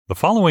The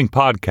following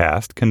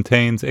podcast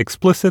contains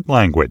explicit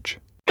language.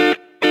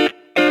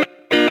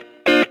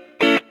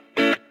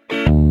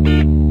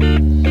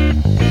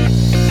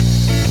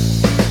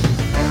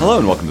 Hello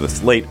and welcome to the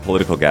Slate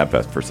Political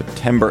Gabfest for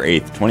September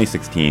 8th,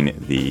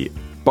 2016, the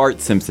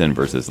Bart Simpson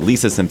versus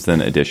Lisa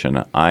Simpson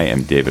edition. I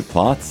am David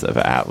Plotz of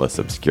Atlas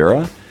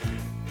Obscura.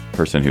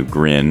 Person who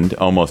grinned,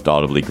 almost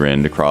audibly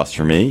grinned across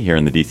from me here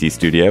in the DC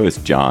studio is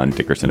John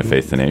Dickerson of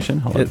Face the Nation.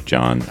 Hello,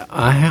 John.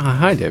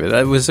 Hi, David.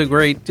 That was a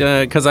great,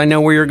 because I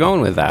know where you're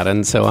going with that,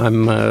 and so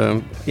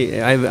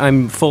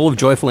I'm full of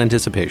joyful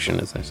anticipation,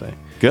 as I say.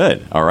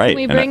 Good. All right. Can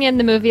we bring in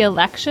the movie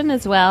Election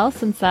as well,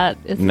 since that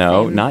is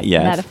no, the same not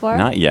yet. metaphor?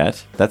 Not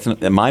yet. That's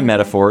my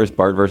metaphor is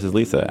Bart versus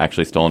Lisa,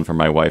 actually stolen from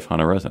my wife,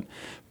 Hannah Rosen.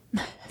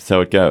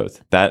 So it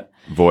goes. That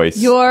voice.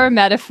 Your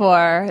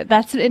metaphor.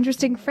 That's an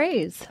interesting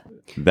phrase.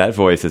 That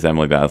voice is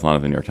Emily Bazelon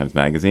of the New York Times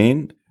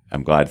Magazine.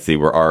 I'm glad to see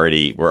we're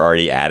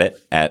already at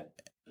it,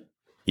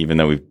 even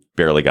though we've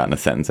barely gotten a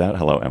sentence out.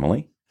 Hello,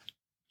 Emily.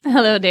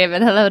 Hello,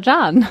 David. Hello,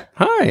 John.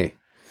 Hi.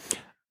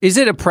 Is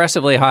it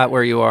oppressively hot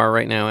where you are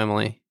right now,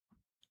 Emily?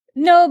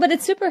 No, but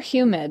it's super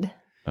humid.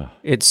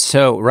 It's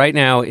so right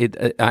now.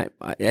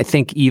 I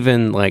think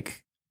even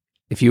like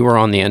if you were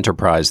on the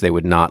Enterprise, they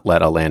would not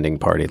let a landing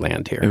party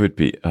land here. It would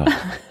be.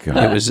 Oh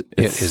God,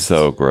 it's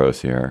so gross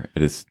here.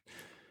 It is.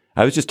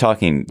 I was just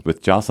talking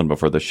with Jocelyn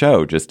before the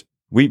show.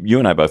 You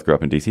and I both grew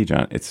up in DC,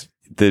 John.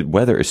 The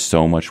weather is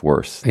so much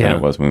worse than it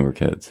was when we were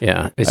kids.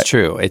 Yeah, it's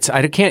true. It's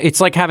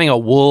like having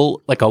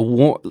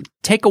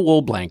take a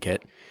wool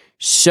blanket,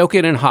 soak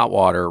it in hot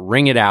water,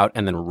 wring it out,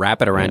 and then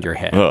wrap it around your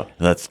head. Ugh,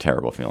 that's a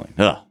terrible feeling.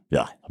 Yeah.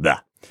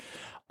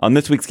 On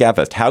this week's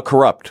Gabfest, how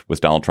corrupt was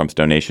Donald Trump's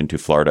donation to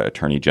Florida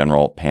Attorney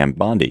General Pam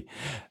Bondi?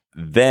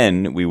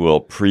 Then we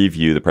will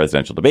preview the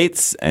presidential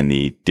debates and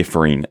the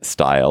differing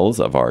styles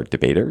of our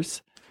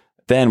debaters.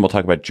 Then we'll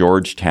talk about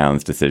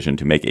Georgetown's decision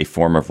to make a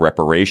form of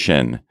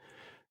reparation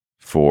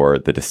for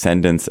the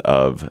descendants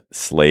of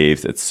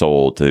slaves it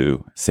sold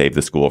to save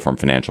the school from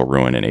financial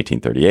ruin in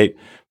 1838.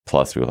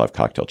 Plus, we will have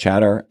cocktail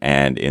chatter.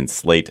 And in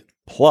Slate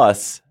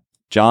Plus,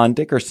 John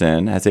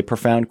Dickerson has a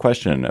profound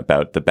question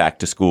about the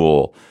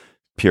back-to-school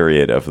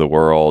period of the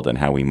world and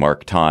how we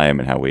mark time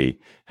and how we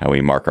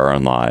mark our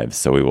own lives.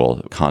 So we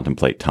will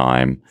contemplate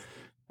time.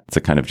 It's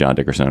a kind of John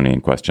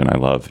Dickersonian question I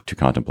love to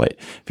contemplate.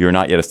 If you're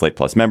not yet a Slate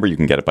Plus member, you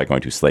can get it by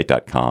going to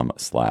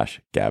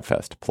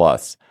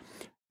slate.com/GabFest+.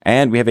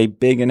 And we have a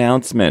big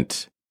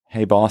announcement.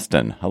 Hey,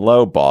 Boston.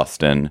 Hello,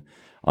 Boston.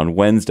 On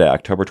Wednesday,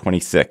 October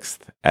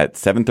 26th at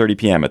 7:30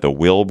 p.m. at the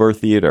Wilbur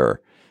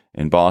Theater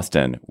in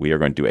Boston, we are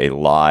going to do a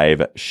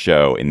live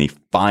show in the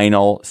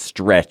final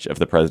stretch of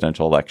the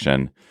presidential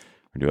election.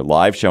 We're going to do a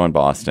live show in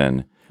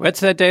Boston.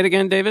 What's that date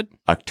again, David?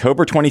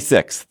 October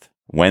 26th,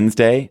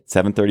 Wednesday,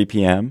 7:30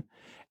 p.m.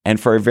 And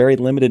for a very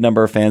limited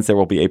number of fans, there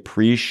will be a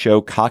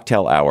pre-show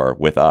cocktail hour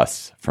with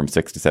us from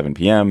 6 to 7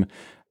 p.m.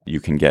 You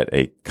can get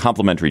a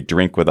complimentary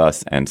drink with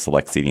us and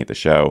select seating at the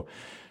show.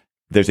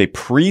 There's a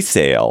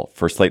pre-sale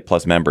for Slate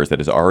Plus members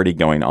that is already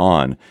going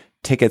on.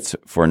 Tickets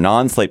for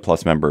non-Slate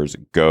Plus members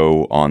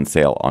go on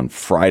sale on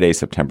Friday,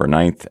 September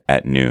 9th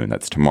at noon.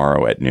 That's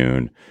tomorrow at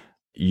noon.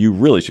 You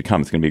really should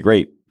come. It's going to be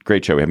a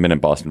great show. We haven't been in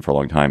Boston for a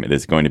long time. It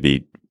is going to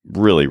be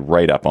really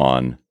right up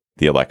on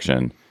the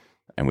election.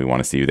 And we want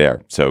to see you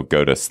there. So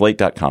go to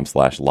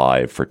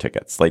slate.com/live for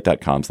tickets.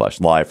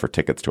 Slate.com/live for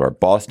tickets to our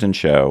Boston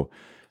show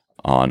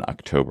on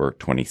October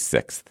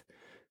 26th.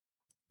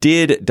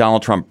 Did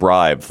Donald Trump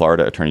bribe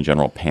Florida Attorney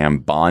General Pam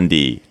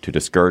Bondi to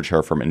discourage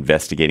her from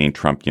investigating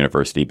Trump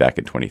University back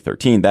in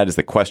 2013? That is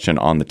the question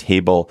on the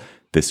table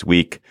this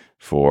week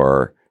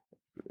for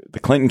the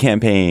Clinton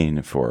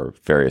campaign, for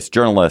various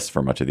journalists,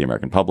 for much of the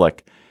American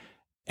public.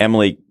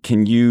 Emily,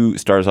 can you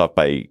start us off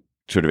by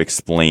sort of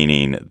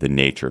explaining the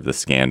nature of the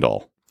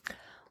scandal?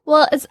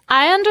 Well, as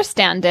I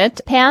understand it,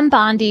 Pam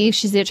Bondi,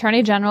 she's the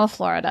Attorney General of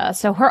Florida.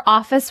 So her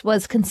office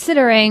was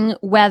considering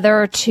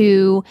whether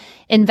to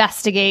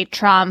investigate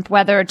Trump,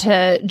 whether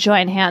to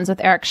join hands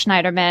with Eric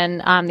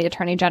Schneiderman, the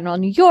Attorney General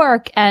of New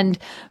York, and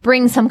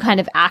bring some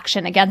kind of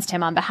action against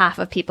him on behalf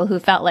of people who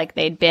felt like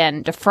they'd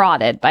been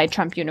defrauded by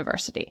Trump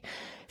University.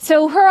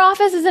 So her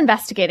office is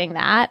investigating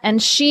that,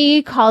 and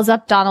she calls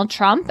up Donald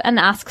Trump and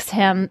asks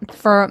him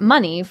for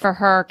money for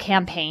her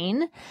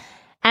campaign.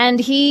 And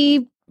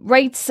he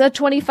writes a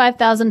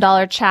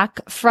 $25,000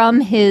 check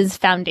from his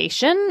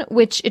foundation,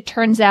 which it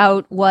turns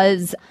out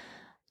was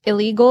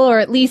illegal, or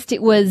at least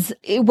it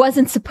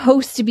wasn't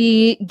supposed to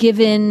be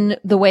given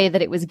the way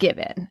that it was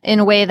given, in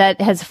a way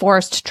that has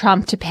forced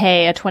Trump to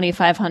pay a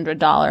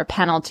 $2,500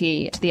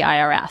 penalty to the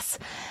IRS.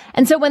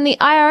 And so when the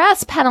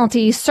IRS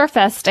penalty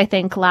surfaced, I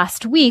think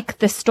last week,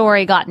 the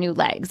story got new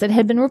legs. It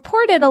had been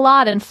reported a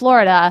lot in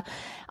Florida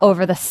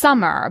over the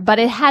summer, but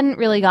it hadn't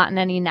really gotten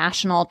any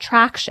national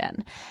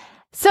traction.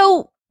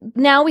 So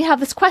now we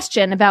have this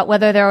question about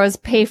whether there was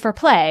pay for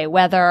play,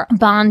 whether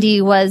Bondi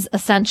was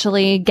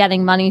essentially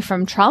getting money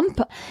from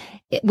Trump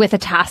with a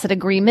tacit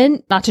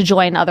agreement not to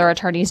join other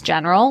attorneys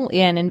general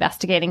in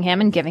investigating him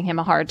and giving him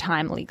a hard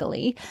time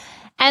legally.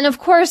 And of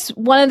course,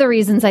 one of the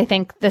reasons I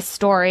think this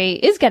story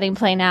is getting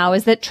play now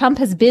is that Trump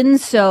has been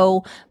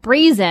so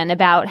brazen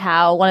about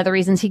how one of the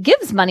reasons he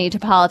gives money to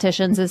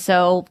politicians is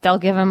so they'll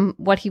give him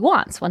what he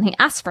wants when he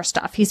asks for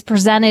stuff. He's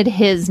presented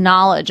his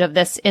knowledge of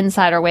this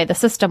insider way the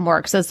system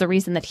works as the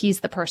reason that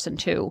he's the person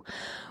to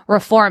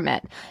reform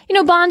it.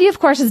 Bondi, of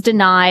course, has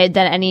denied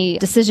that any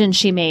decision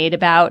she made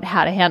about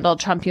how to handle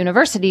Trump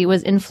University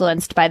was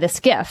influenced by this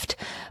gift.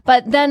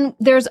 But then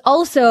there's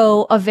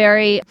also a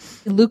very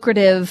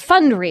lucrative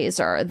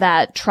fundraiser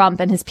that Trump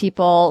and his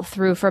people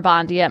threw for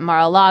Bondi at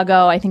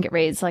Mar-a-Lago. I think it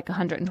raised like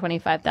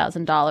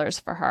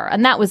 $125,000 for her.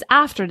 And that was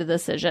after the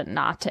decision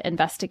not to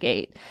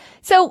investigate.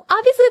 So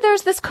obviously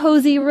there's this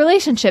cozy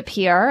relationship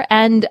here.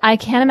 And I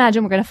can't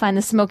imagine we're going to find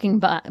the smoking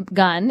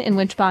gun in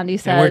which Bondi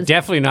says... And we're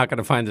definitely not going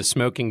to find the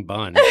smoking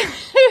bun.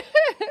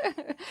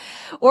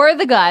 Or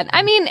the gun.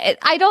 I mean,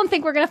 I don't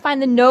think we're going to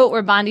find the note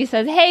where Bondi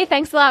says, hey,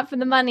 thanks a lot for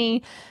the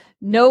money.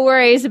 No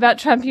worries about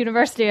Trump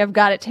University. I've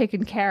got it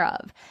taken care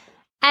of.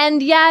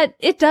 And yet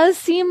it does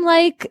seem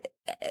like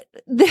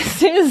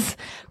this is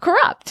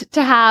corrupt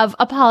to have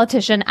a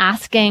politician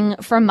asking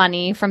for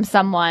money from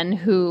someone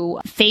who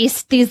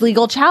faced these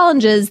legal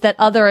challenges that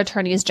other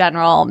attorneys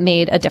general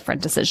made a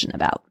different decision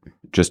about.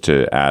 Just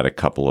to add a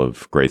couple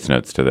of grace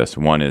notes to this.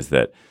 One is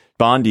that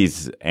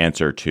Bondi's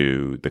answer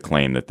to the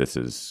claim that this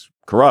is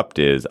corrupt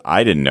is,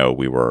 I didn't know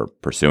we were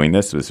pursuing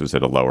this. This was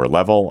at a lower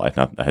level. I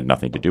had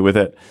nothing to do with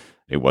it.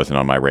 It wasn't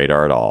on my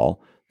radar at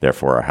all.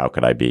 Therefore, how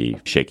could I be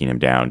shaking him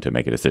down to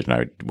make a decision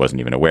I wasn't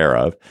even aware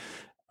of?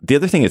 The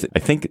other thing is, I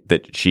think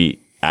that she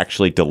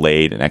actually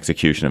delayed an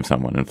execution of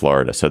someone in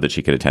Florida so that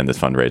she could attend this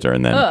fundraiser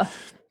and then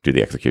do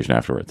the execution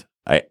afterwards.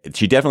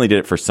 She definitely did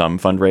it for some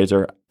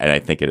fundraiser, and I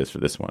think it is for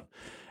this one.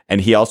 And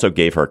he also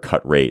gave her a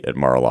cut rate at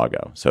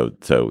Mar-a-Lago. So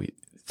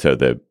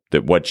the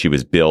what she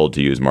was billed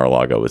to use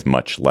Mar-a-Lago was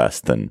much less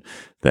than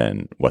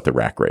what the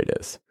rack rate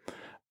is.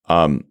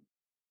 Right.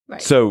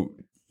 So,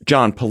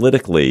 John,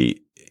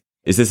 politically,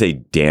 is this a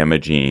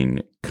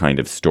damaging kind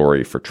of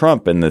story for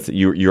Trump? And this,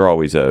 you're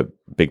always a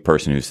big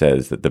person who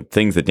says that the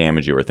things that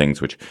damage you are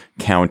things which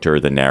counter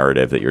the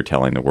narrative that you're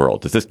telling the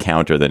world. Does this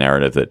counter the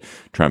narrative that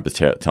Trump is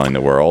telling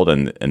the world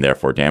and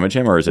therefore damage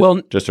him? Or is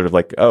it just sort of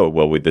like, oh,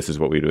 well, this is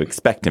what we would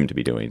expect him to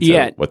be doing.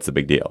 So what's the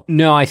big deal?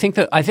 No, I think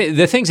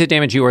the things that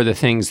damage you are the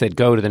things that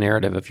go to the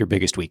narrative of your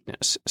biggest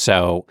weakness.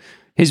 So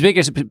his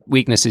biggest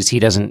weakness is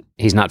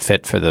he's not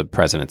fit for the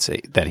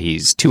presidency, that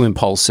he's too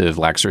impulsive,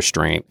 lacks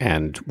restraint,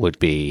 and would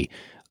be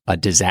a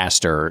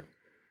disaster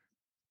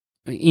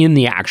in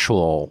the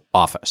actual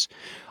office.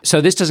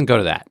 So this doesn't go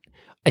to that.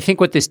 I think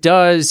what this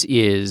does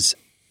is,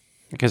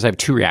 because I have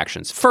two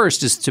reactions.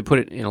 First is to put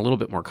it in a little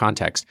bit more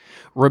context.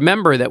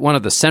 Remember that one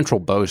of the central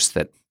boasts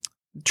that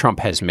Trump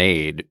has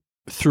made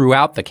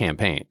throughout the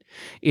campaign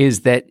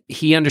is that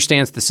he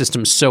understands the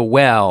system so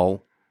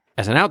well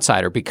as an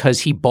outsider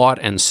because he bought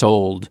and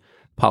sold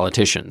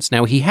politicians.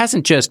 Now, he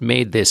hasn't just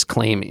made this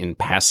claim in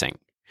passing.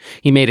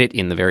 He made it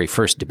in the very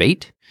first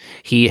debate.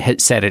 He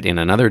had said it in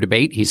another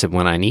debate. He said,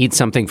 when I need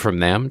something from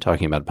them,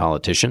 talking about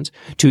politicians,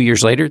 2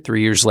 years later,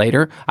 3 years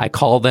later, I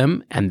call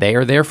them and they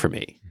are there for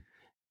me.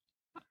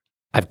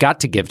 I've got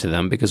to give to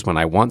them because when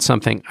I want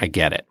something, I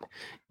get it.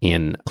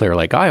 In Clear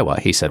Lake, Iowa,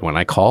 he said, when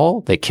I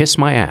call, they kiss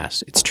my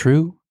ass. It's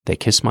true. They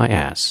kiss my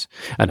ass.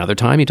 Another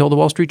time, he told the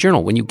Wall Street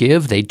Journal, when you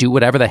give, they do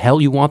whatever the hell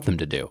you want them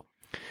to do.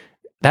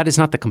 That is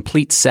not the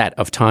complete set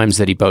of times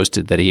that he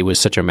boasted that he was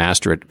such a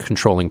master at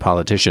controlling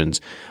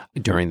politicians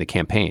during the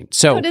campaign.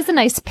 So it is a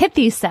nice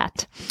pithy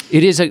set.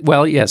 It is,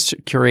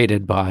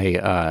 curated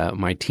by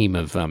my team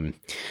of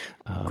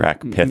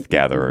crack pith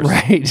gatherers.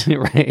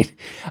 Right.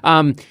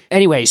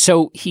 Anyway,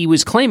 so he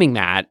was claiming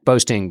that,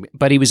 boasting,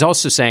 but he was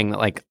also saying that,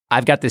 like,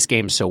 I've got this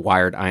game so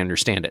wired, I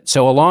understand it.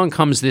 So along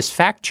comes this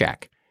fact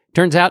check.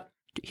 Turns out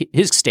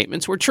his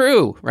statements were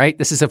true, right?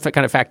 This is a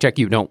kind of fact check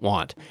you don't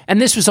want. And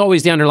this was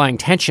always the underlying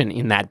tension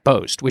in that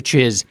boast, which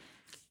is,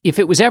 if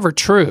it was ever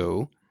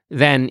true,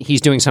 then he's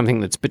doing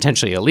something that's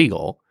potentially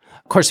illegal.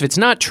 Of course, if it's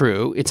not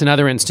true, it's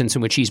another instance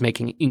in which he's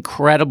making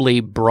incredibly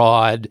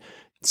broad,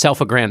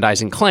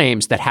 self-aggrandizing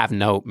claims that have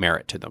no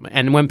merit to them.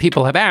 And when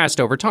people have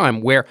asked over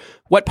time,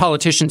 what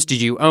politicians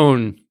did you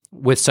own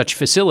with such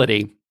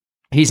facility?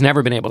 He's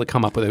never been able to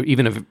come up with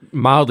even a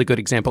mildly good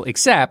example,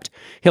 except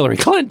Hillary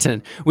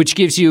Clinton, which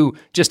gives you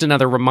just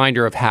another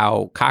reminder of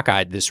how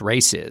cockeyed this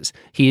race is.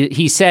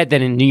 He said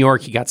that in New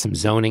York he got some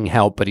zoning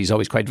help, but he's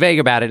always quite vague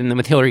about it. And then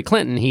with Hillary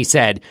Clinton, he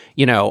said,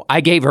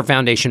 I gave her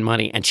foundation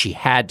money and she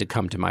had to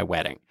come to my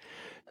wedding.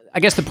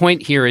 I guess the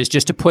point here is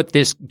just to put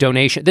this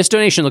donation. This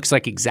donation looks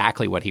like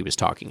exactly what he was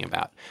talking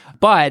about.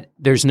 But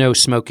there's no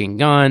smoking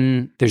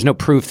gun. There's no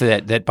proof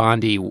that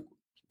Bondi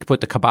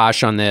put the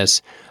kibosh on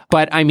this.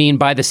 But I mean,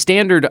 by the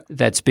standard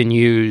that's been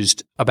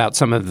used about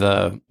some of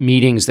the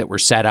meetings that were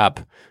set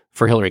up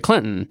for Hillary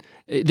Clinton,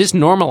 this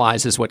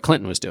normalizes what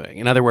Clinton was doing.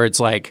 In other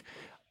words, like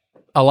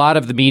a lot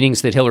of the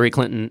meetings that Hillary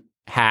Clinton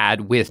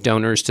had with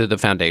donors to the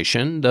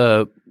foundation,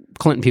 the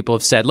Clinton people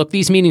have said, look,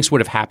 these meetings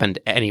would have happened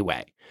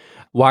anyway.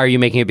 why are you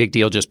making a big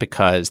deal just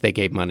because they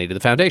gave money to the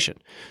foundation?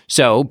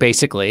 So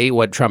basically,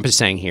 what Trump is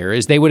saying here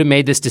is they would have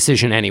made this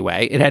decision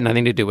anyway. It had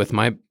nothing to do with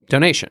my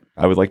donation.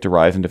 I would like to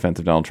rise in defense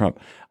of Donald Trump.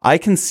 I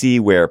can see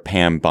where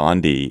Pam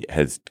Bondi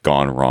has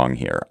gone wrong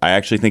here. I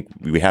actually think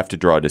we have to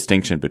draw a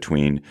distinction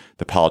between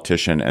the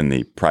politician and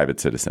the private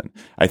citizen.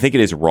 I think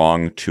it is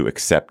wrong to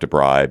accept a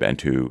bribe and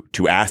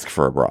to ask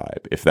for a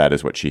bribe if that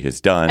is what she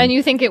has done. And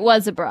you think it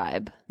was a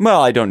bribe?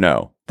 Well, I don't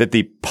know. That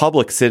the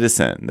public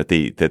citizen, that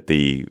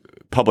the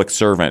public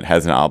servant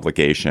has an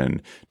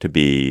obligation to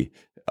be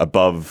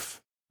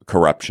above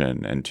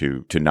corruption and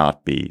to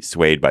not be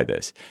swayed by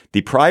this.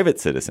 The private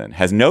citizen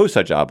has no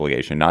such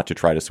obligation not to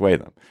try to sway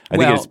them. I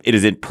think it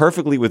is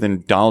perfectly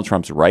within Donald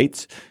Trump's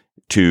rights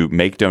to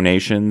make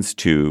donations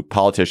to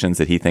politicians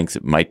that he thinks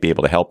might be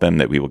able to help him,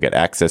 that we will get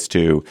access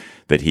to,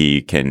 that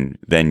he can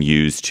then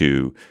use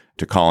to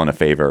call in a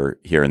favor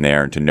here and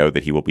there and to know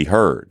that he will be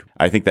heard.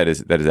 I think that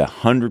is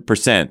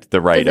 100% the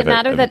right of it. Does it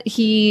matter that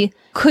he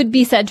could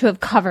be said to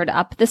have covered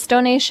up this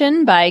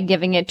donation by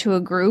giving it to a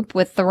group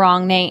with the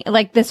wrong name?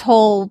 Like this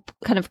whole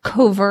kind of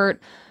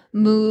covert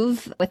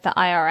move with the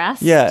IRS?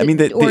 Yeah, I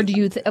mean, or do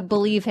you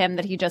believe him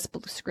that he just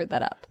screwed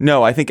that up?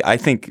 No, I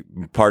think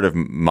part of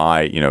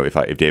my,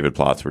 if David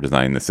Plotz were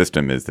designing the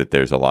system is that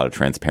there's a lot of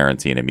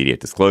transparency and immediate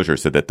disclosure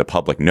so that the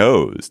public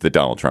knows that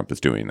Donald Trump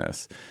is doing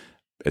this.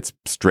 It's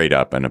straight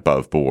up and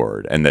above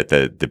board, and that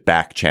the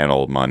back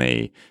channel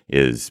money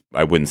is,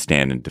 I wouldn't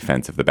stand in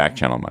defense of the back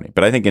channel money.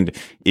 But I think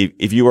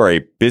if you are a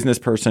business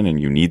person and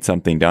you need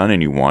something done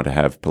and you want to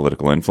have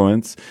political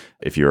influence,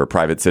 if you're a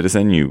private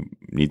citizen, you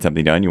need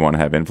something done, you want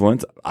to have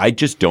influence, I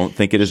just don't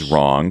think it is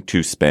wrong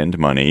to spend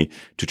money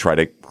to try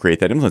to create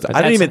that influence.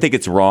 I don't even think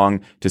it's wrong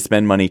to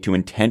spend money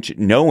to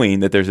knowing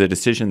that there's a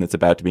decision that's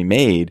about to be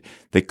made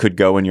that could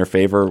go in your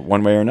favor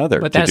one way or another.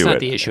 But that's not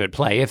the issue at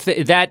play. If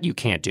that you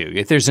can't do.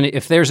 If there's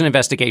an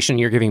investigation,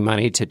 you're giving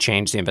money to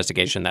change the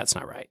investigation. That's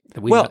not right.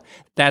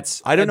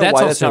 I don't know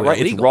why that's not right.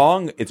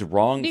 Illegal. It's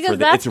wrong because for the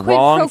that's it's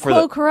wrong for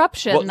the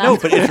corruption. Well, no,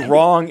 but it's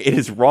wrong. It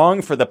is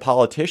wrong for the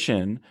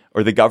politician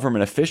or the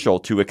government official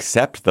to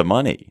accept the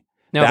money.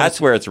 No,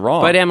 that's where it's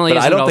wrong. But Emily,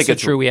 I don't think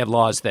it's true. We have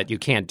laws that you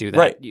can't do that.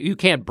 Right. You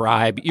can't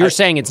bribe. You're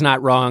saying it's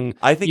not wrong.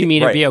 I think you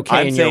mean it'd be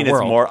okay in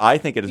your world. I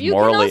think it is you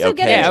morally can also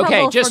okay. Get in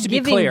trouble just for to be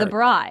giving clear. the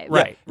bribe.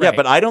 Right. Yeah,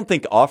 but I don't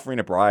think offering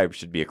a bribe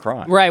should be a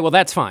crime. Right. Well,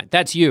 that's fine.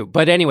 That's you.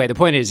 But anyway, the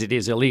point is, it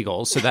is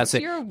illegal. So that's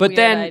it. Your but weird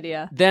then,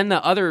 idea. then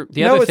the other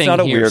thing No, it's not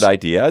a here weird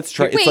idea. It's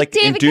like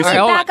David, inducing.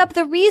 can you back up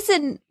the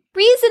reason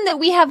that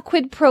we have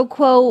quid pro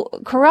quo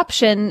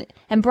corruption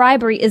and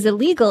bribery is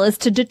illegal is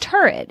to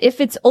deter it.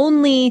 If it's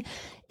only,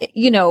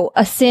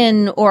 a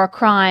sin or a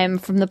crime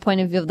from the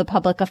point of view of the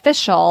public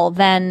official,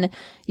 then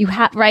you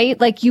have, right?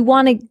 Like you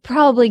want to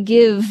probably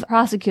give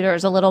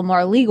prosecutors a little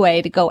more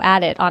leeway to go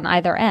at it on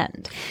either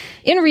end.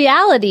 In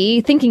reality,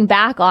 thinking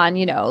back on,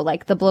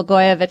 like the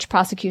Blagojevich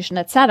prosecution,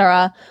 et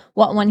cetera,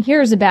 what one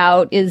hears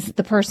about is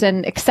the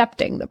person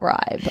accepting the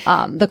bribe,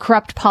 the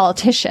corrupt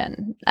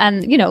politician.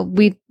 And,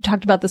 we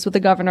talked about this with the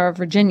governor of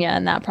Virginia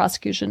in that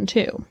prosecution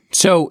too.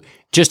 So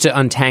just to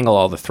untangle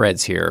all the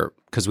threads here,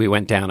 because we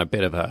went down a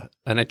bit of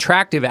an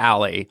attractive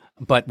alley,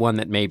 but one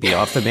that may be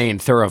off the main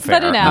thoroughfare.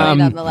 But an alley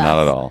nonetheless.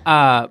 Not at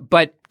all.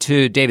 But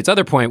to David's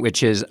other point,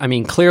 which is,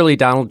 clearly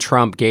Donald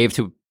Trump gave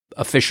to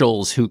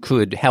officials who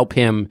could help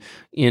him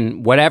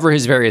in whatever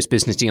his various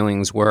business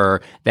dealings were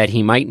that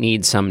he might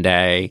need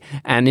someday.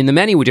 And in the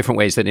many different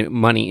ways that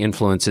money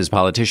influences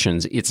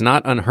politicians, it's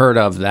not unheard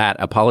of that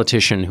a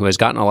politician who has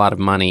gotten a lot of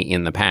money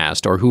in the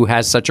past or who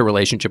has such a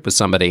relationship with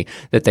somebody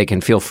that they can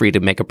feel free to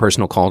make a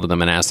personal call to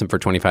them and ask them for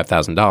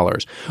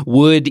 $25,000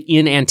 would,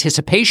 in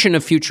anticipation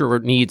of future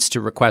needs to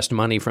request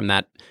money from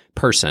that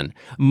person,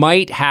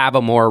 might have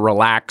a more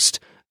relaxed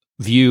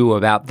view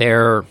about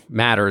their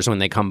matters when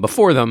they come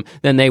before them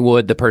than they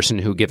would the person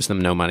who gives them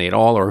no money at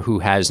all or who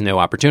has no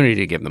opportunity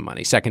to give them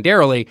money.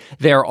 Secondarily,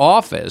 their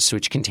office,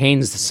 which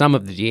contains some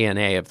of the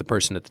DNA of the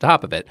person at the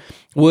top of it,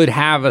 would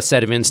have a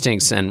set of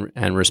instincts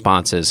and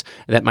responses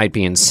that might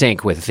be in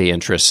sync with the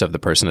interests of the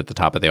person at the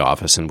top of the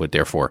office and would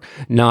therefore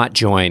not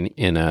join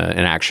in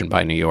an action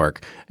by New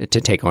York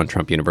to take on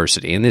Trump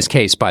University. In this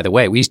case, by the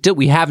way,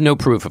 we have no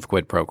proof of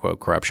quid pro quo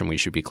corruption. We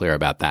should be clear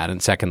about that.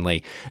 And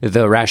secondly,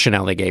 the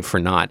rationale they gave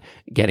for not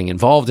getting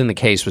involved in the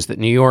case was that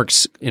New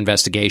York's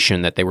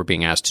investigation that they were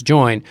being asked to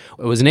join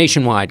was a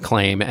nationwide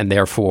claim, and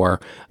therefore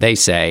they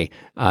say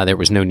there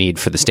was no need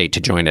for the state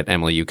to join it.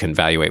 Emily, you can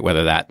evaluate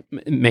whether that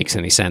makes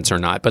any sense or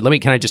not. But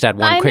can I just add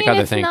one quick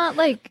other thing? Not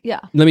like,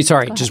 yeah.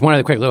 Just one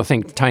other quick little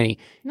thing, tiny.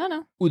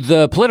 No.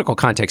 The political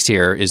context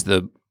here is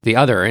the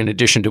other, in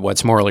addition to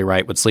what's morally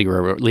right, what's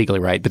legally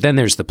right. But then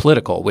there's the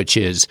political, which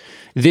is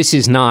this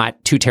is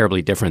not too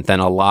terribly different than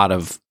a lot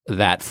of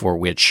that for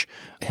which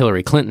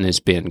Hillary Clinton has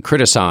been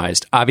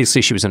criticized.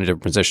 Obviously, she was in a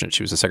different position.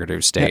 She was the Secretary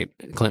of State,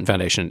 Clinton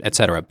Foundation, et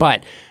cetera.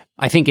 But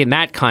I think in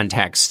that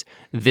context,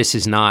 this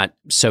is not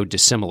so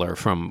dissimilar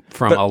from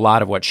a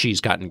lot of what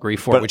she's gotten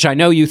grief for, which I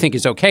know you think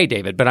is okay,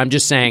 David, but I'm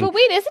just saying. But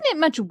wait, isn't it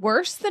much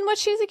worse than what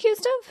she's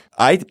accused of?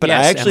 I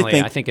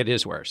think it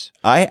is worse.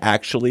 I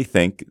actually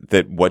think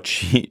that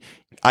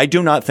I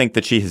do not think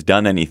that she has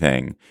done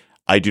anything.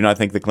 I do not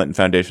think the Clinton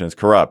Foundation is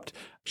corrupt.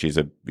 She's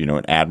an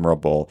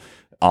admirable,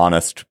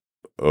 honest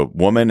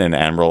woman and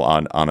admirable,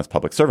 honest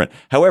public servant.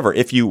 However,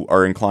 if you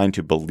are inclined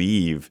to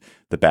believe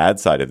the bad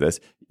side of this,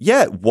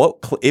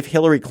 if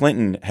Hillary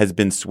Clinton has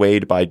been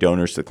swayed by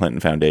donors to the Clinton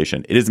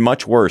Foundation, it is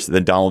much worse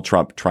than Donald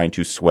Trump trying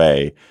to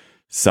sway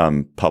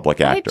some public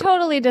actor. I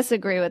totally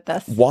disagree with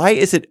this. Why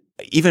is it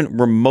even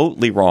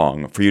remotely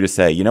wrong for you to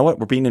say, you know what,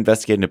 we're being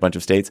investigated in a bunch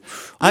of states.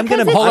 I'm going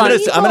to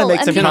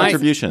make some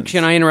contributions.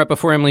 Can I interrupt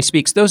before Emily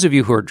speaks? Those of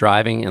you who are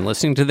driving and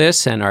listening to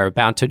this and are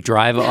about to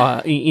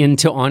drive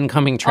into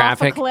oncoming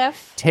traffic, off a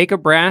cliff. Take a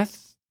breath.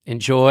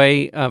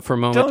 Enjoy for a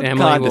moment.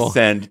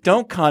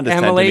 Don't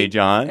condescend to me,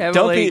 John.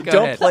 Emily,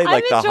 don't play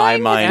like the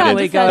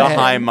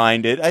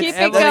high-minded. Keep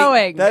it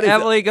going.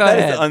 Emily, go ahead.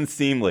 That is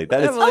unseemly.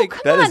 That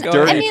is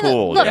dirty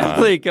pool.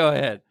 Emily, go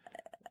ahead.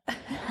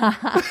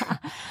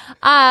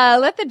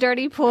 Let the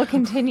dirty pool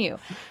continue.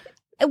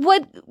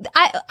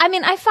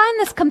 I find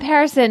this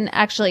comparison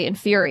actually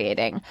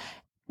infuriating.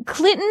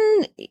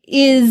 Clinton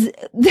is,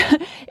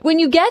 when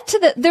you get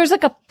to there's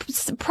like a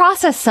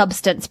process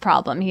substance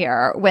problem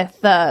here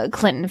with the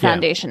Clinton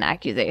Foundation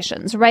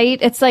accusations, right?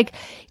 It's like,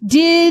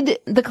 did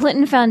the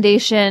Clinton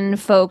Foundation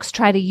folks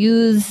try to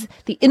use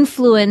the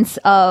influence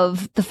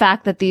of the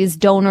fact that these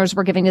donors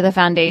were giving to the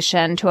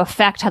foundation to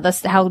affect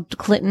how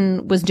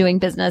Clinton was doing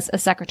business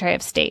as Secretary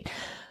of State?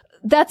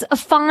 That's a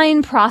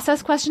fine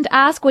process question to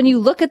ask. When you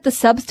look at the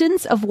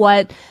substance of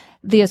what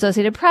the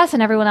Associated Press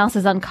and everyone else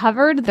has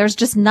uncovered, there's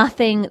just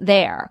nothing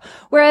there.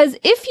 Whereas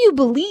if you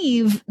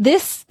believe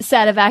this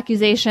set of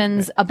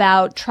accusations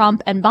about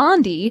Trump and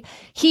Bondi,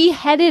 he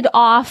headed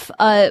off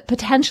a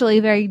potentially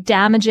very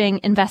damaging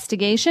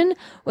investigation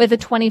with a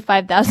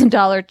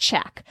 $25,000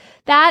 check.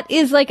 That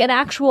is like an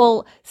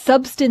actual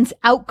substance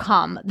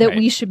outcome that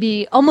we should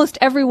be, almost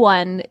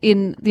everyone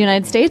in the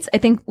United States, I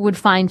think, would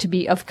find to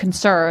be of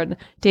concern,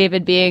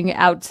 David being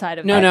outside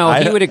of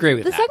that. He would agree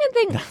with that. The second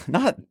thing...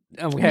 Not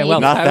I was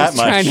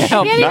trying to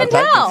help. Not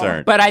that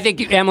concerned. But I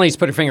think Emily's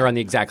put her finger on the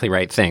exactly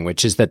right thing,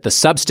 which is that the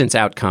substance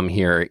outcome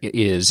here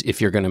is,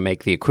 if you're going to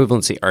make the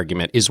equivalency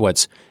argument, is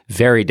what's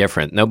very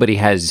different. Nobody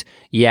has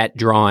yet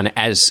drawn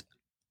as...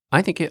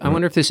 I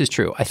wonder if this is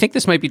true. I think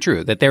this might be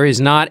true, that there is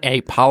not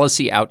a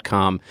policy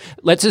outcome.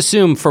 Let's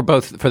assume for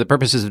the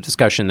purposes of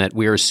discussion that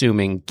we're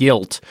assuming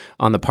guilt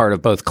on the part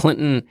of both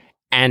Clinton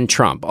and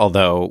Trump,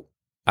 although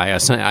I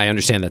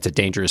understand that's a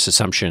dangerous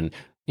assumption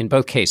in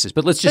both cases.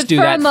 But let's just do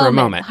that for a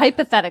moment.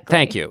 Hypothetically.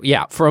 Thank you.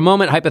 Yeah. For a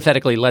moment,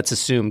 hypothetically, let's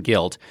assume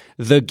guilt.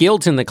 The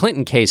guilt in the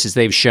Clinton case is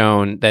they've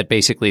shown that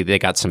basically they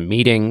got some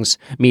meetings.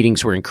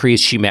 Meetings were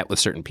increased. She met with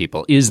certain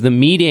people. Is the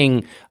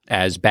meeting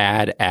as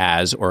bad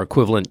as or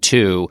equivalent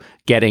to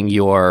getting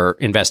your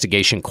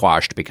investigation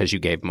quashed because you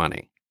gave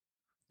money?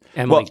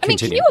 Emily, can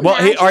continue. you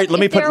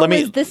imagine there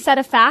was this set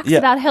of facts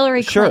about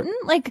Hillary Clinton?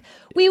 Like,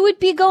 we would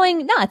be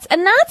going nuts.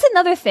 And that's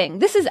another thing.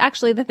 This is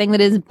actually the thing that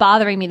is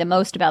bothering me the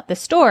most about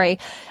this story.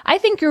 I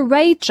think you're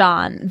right,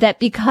 John, that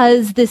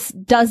because this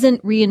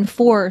doesn't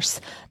reinforce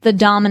the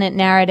dominant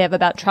narrative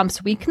about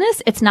Trump's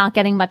weakness, it's not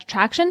getting much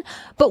traction.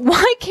 But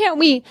why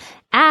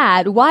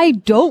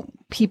don't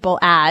people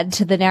add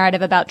to the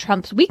narrative about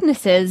Trump's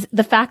weaknesses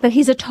the fact that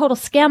he's a total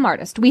scam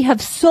artist? We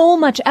have so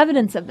much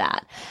evidence of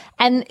that.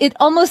 And it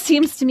almost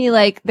seems to me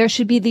like there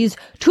should be these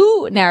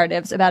two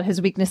narratives about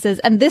his weaknesses,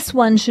 and this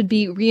one should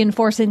be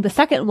reinforcing the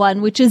second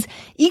one, which is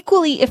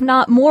equally, if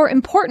not more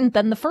important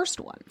than the first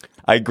one.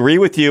 I agree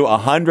with you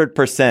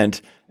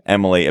 100%,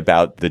 Emily,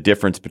 about the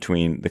difference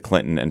between the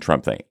Clinton and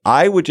Trump thing.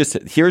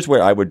 Here's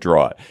where I would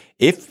draw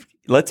it.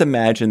 Let's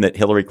imagine that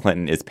Hillary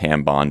Clinton is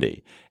Pam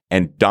Bondi,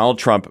 and Donald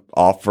Trump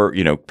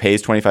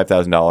pays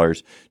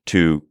 $25,000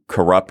 to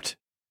corrupt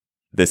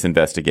this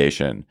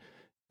investigation,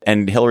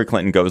 and Hillary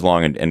Clinton goes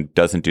along and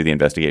doesn't do the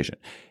investigation.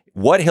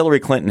 What Hillary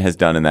Clinton has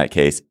done in that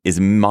case is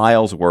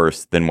miles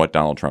worse than what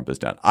Donald Trump has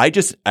done. I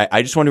just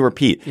want to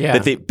repeat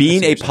that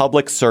being a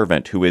public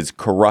servant who is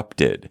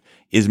corrupted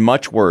is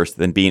much worse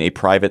than being a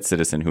private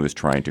citizen who is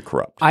trying to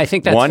corrupt. I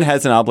think that's one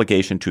has an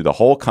obligation to the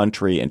whole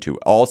country and to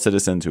all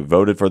citizens who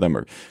voted for them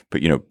or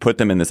put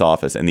them in this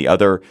office, and the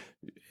other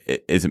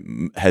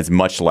has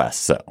much less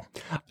so.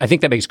 I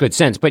think that makes good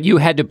sense. But you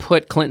had to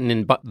put Clinton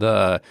in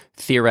the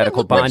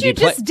theoretical Bondi. What you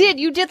just did.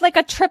 You did like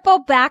a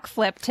triple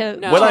backflip to.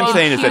 No. What I'm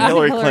saying is that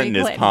Hillary Clinton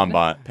is Pam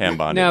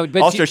Bondi. No,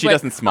 but also, she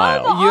doesn't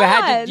smile.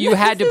 You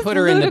had to put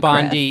her in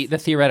the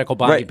theoretical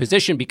Bondi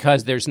position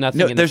because there's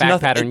nothing in the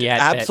fact pattern yet.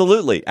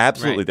 Absolutely.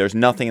 Right. There's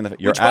nothing in the.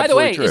 You're Which, by the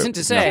way, true. isn't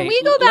to say. Can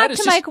we go back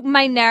to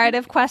my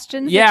narrative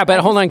questions? Yeah,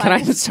 but hold on.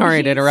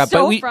 Sorry to interrupt.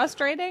 So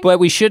frustrating. But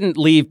we shouldn't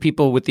leave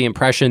people with the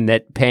impression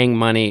that paying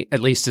money, at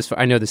least as far,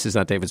 I know this is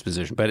not David's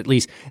position, but at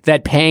least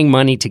that paying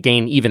money to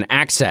gain even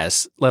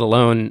access, let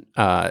alone,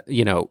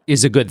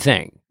 is a good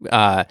thing.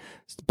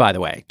 by the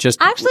way.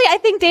 Just Actually, I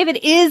think David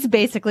is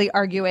basically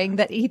arguing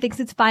that he thinks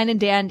it's fine and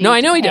dandy. No, I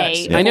know to he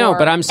pay does. I know, for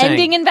but I'm saying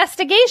ending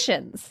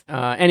investigations.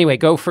 Anyway,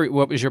 go for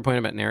what was your point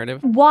about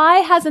narrative? Why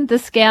hasn't the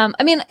scam?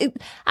 I mean,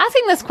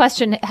 asking this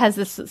question has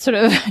this sort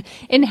of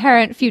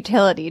inherent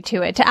futility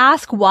to it. To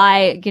ask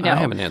why, I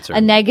have an answer.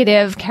 a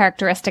negative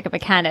characteristic of a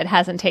candidate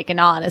hasn't taken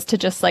on is to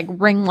just like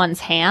wring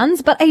one's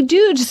hands. But I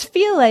do just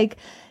feel like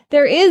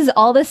there is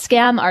all this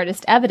scam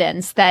artist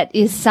evidence that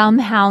is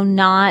somehow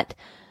not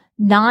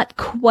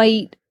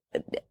quite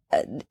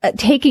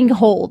taking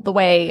hold the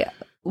way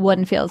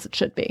one feels it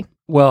should be.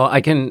 Well,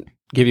 I can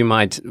give you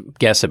my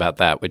guess about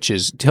that, which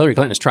is Hillary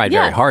Clinton has tried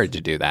very hard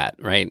to do that,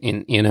 right?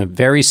 In a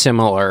very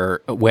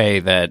similar way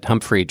that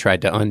Humphrey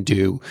tried to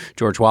undo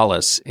George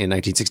Wallace in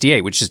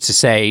 1968, which is to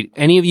say,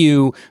 any of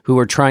you who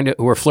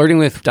are flirting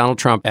with Donald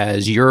Trump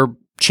as your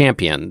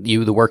champion,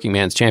 you, the working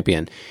man's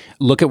champion,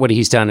 look at what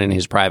he's done in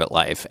his private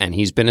life. And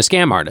he's been a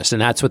scam artist.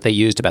 And that's what they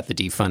used about the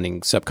defunding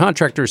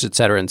subcontractors, et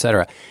cetera, et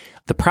cetera.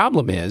 The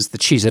problem is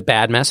that she's a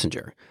bad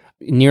messenger.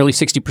 Nearly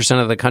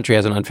 60% of the country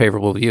has an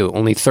unfavorable view.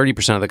 Only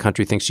 30% of the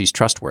country thinks she's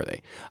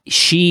trustworthy.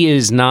 She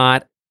is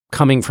not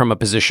coming from a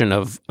position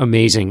of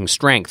amazing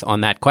strength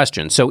on that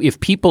question. So if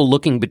people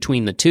looking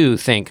between the two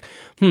think,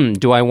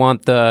 do I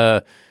want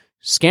the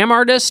scam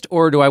artist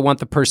or do I want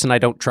the person I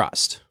don't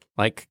trust?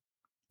 Like,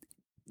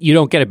 you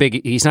don't get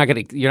you're not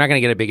going to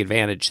get a big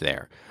advantage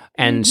there.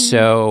 And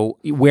so,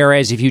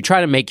 whereas if you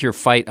try to make your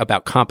fight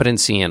about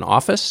competency in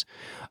office,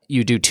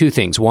 you do two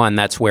things. One,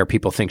 that's where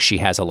people think she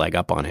has a leg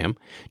up on him.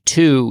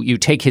 Two, you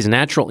take his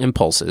natural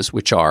impulses,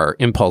 which are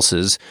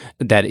impulses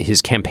that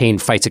his campaign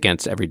fights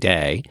against every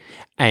day,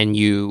 and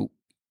you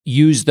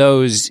use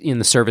those in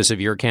the service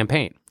of your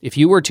campaign. If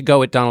you were to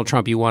go at Donald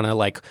Trump, you want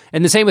to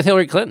and the same with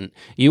Hillary Clinton,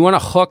 you want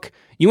to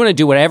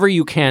do whatever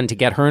you can to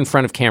get her in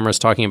front of cameras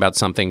talking about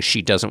something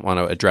she doesn't want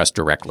to address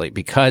directly,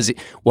 because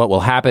what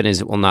will happen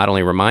is it will not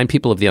only remind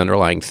people of the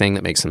underlying thing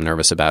that makes them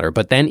nervous about her,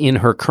 but then in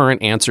her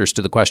current answers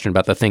to the question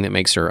about the thing that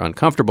makes her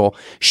uncomfortable,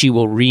 she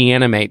will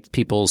reanimate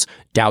people's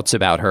doubts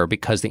about her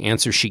because the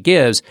answers she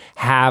gives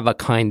have a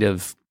kind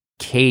of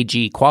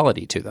cagey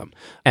quality to them.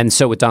 And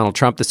so with Donald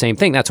Trump, the same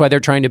thing. That's why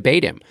they're trying to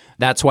bait him.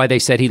 That's why they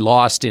said he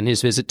lost in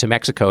his visit to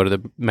Mexico to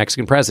the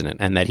Mexican president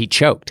and that he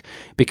choked,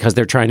 because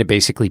they're trying to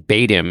basically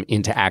bait him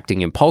into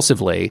acting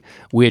impulsively,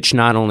 which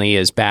not only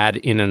is bad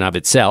in and of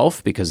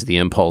itself because the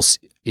impulse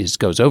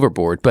goes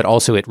overboard, but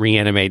also it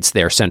reanimates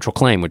their central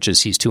claim, which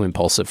is he's too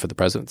impulsive for the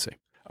presidency.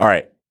 All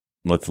right,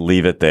 let's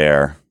leave it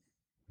there.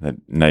 That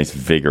nice,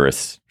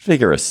 vigorous,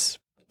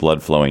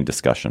 blood-flowing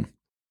discussion.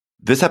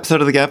 This episode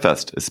of the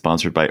GabFest is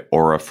sponsored by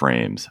Aura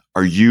Frames.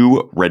 Are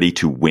you ready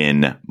to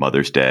win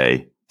Mother's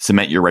Day?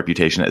 Cement your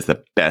reputation as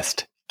the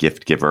best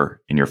gift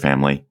giver in your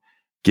family?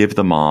 Give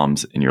the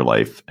moms in your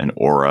life an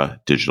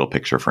Aura digital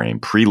picture frame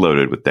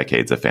preloaded with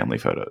decades of family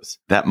photos.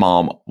 That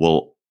mom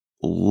will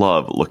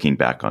love looking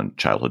back on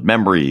childhood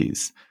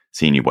memories,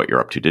 seeing what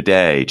you're up to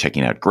today,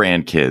 checking out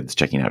grandkids,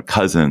 checking out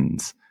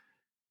cousins.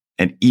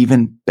 And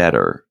even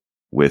better,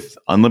 with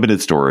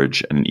unlimited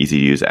storage and an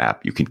easy-to-use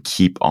app, you can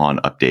keep on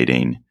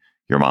updating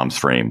your mom's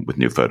frame with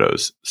new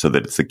photos so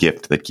that it's a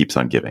gift that keeps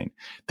on giving.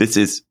 This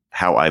is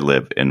how I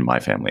live in my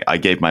family. I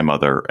gave my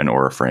mother an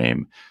Aura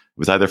frame. It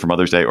was either for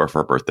Mother's Day or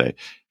for her birthday.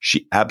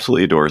 She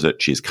absolutely adores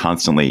it. She's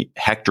constantly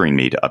hectoring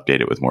me to update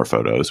it with more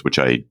photos, which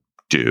I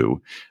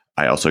do.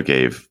 I also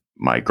gave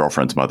my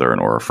girlfriend's mother an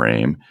Aura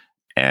frame,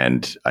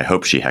 and I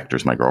hope she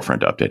hectors my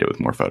girlfriend to update it with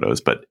more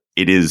photos. But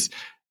it is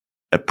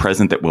a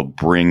present that will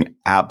bring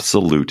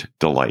absolute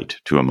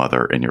delight to a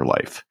mother in your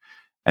life.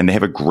 And they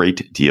have a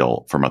great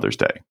deal for Mother's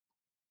Day.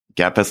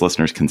 GabFest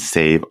listeners can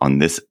save on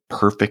this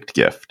perfect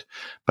gift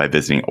by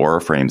visiting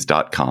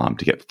auraframes.com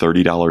to get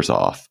 $30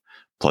 off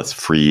plus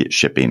free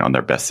shipping on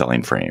their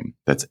best-selling frame.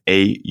 That's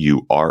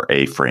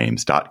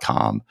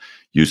auraframes.com.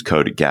 Use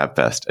code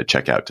GabFest at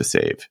checkout to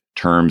save.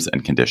 Terms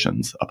and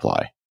conditions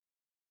apply.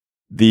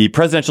 The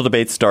presidential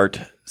debates start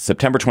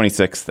September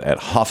 26th at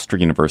Hofstra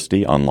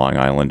University on Long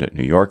Island,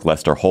 New York.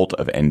 Lester Holt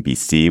of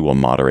NBC will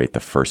moderate the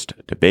first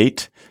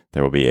debate.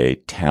 There will be a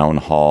town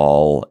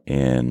hall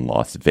in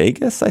Las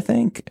Vegas, I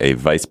think, a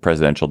vice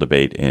presidential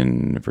debate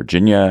in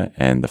Virginia,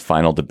 and the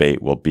final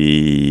debate will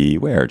be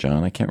where,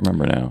 John? I can't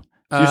remember now.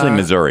 It's usually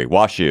Missouri,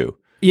 WashU.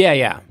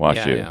 Yeah.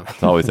 WashU. Yeah.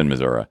 It's always in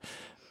Missouri.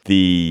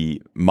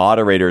 The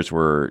moderators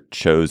were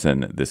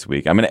chosen this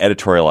week. I'm going to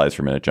editorialize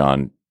for a minute.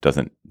 John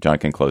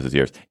can close his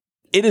ears.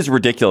 It is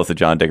ridiculous that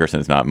John Dickerson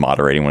is not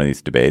moderating one of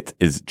these debates.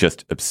 It's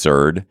just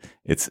absurd.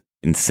 It's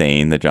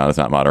insane that John is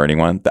not moderating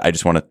one. I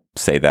just want to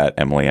say that.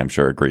 Emily, I'm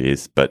sure,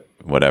 agrees, but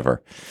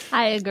whatever.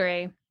 I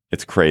agree.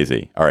 It's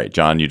crazy. All right,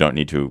 John, you don't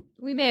need to.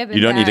 We may have.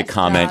 You don't need to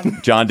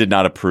comment. John did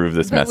not approve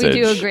this message.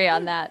 We do agree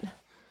on that.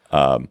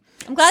 I'm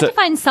glad to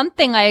find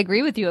something I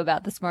agree with you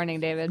about this morning,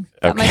 David.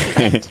 That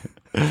might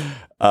be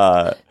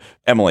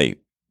Emily,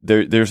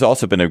 there's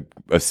also been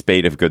a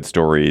spate of good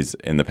stories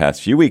in the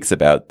past few weeks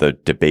about the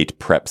debate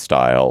prep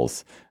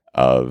styles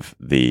of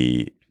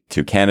the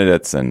two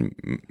candidates, and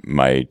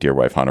my dear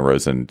wife Hannah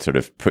Rosen sort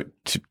of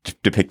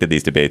depicted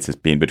these debates as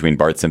being between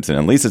Bart Simpson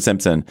and Lisa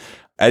Simpson.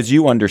 As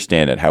you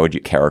understand it, how would you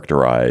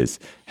characterize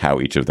how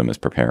each of them is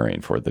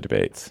preparing for the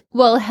debates?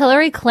 Well,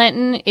 Hillary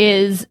Clinton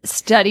is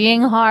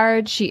studying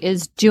hard. She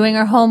is doing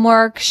her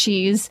homework.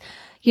 She's,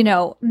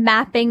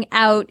 mapping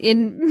out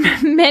in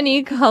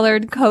many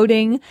colored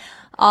coding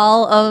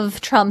all of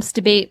Trump's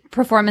debate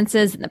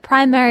performances in the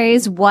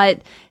primaries,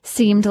 what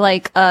seemed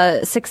like a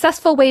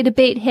successful way to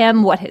bait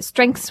him, what his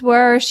strengths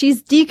were.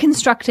 She's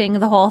deconstructing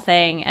the whole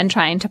thing and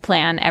trying to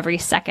plan every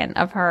second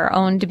of her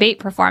own debate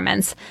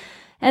performance.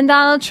 And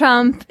Donald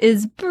Trump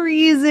is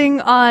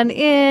breezing on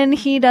in.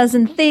 He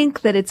doesn't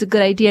think that it's a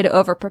good idea to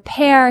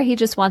over-prepare. He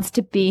just wants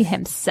to be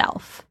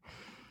himself.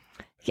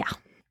 Yeah.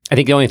 I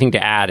think the only thing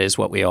to add is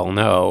what we all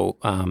know,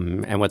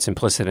 and what's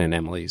implicit in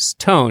Emily's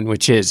tone,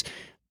 which is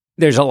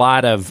there's a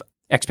lot of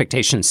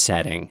expectation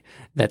setting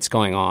that's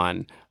going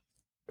on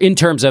in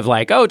terms of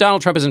like, oh,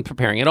 Donald Trump isn't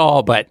preparing at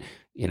all, but,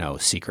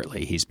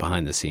 secretly he's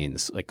behind the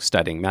scenes, like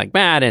studying like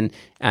mad.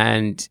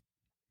 And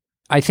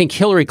I think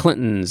Hillary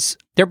Clinton's,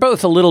 they're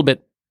both a little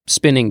bit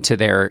spinning to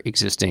their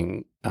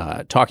existing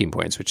talking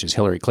points, which is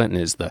Hillary Clinton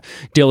is the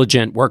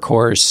diligent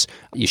workhorse.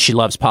 She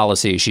loves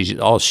policy.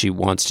 All she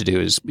wants to do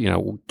is,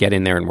 get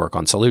in there and work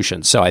on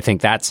solutions. So I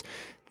think that's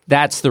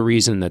the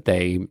reason that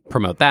they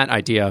promote that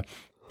idea.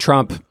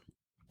 Trump,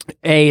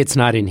 A, it's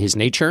not in his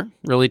nature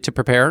really to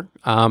prepare.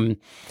 And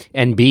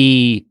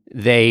B,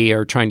 they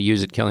are trying to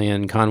use it.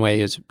 Kellyanne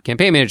Conway, as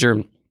campaign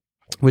manager,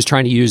 was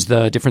trying to use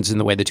the difference in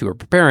the way the two are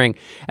preparing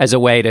as a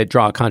way to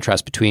draw a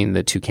contrast between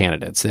the two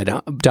candidates. That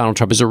Donald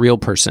Trump is a real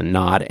person,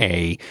 not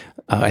I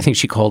think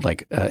she called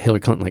Hillary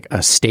Clinton like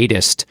a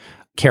statist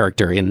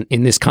character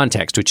in this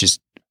context, which is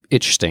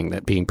interesting,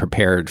 that being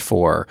prepared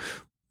for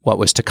what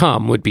was to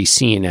come would be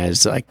seen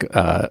as like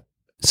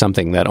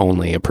something that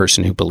only a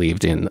person who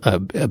believed in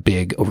a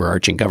big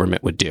overarching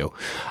government would do.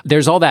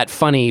 There's all that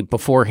funny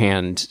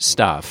beforehand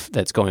stuff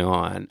that's going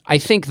on. I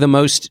think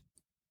there's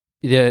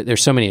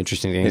so many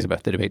interesting things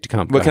about the debate to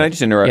come. But can I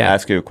just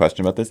ask you a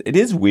question about this? It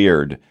is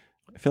weird.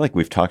 I feel like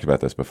we've talked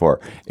about this before.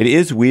 It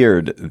is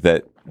weird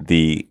that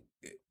the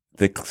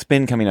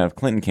spin coming out of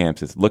Clinton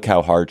camps is look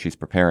how hard she's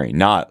preparing,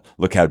 not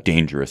look how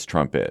dangerous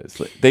Trump is.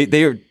 They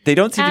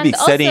don't seem to be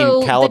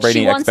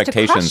calibrating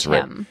expectations.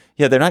 Right?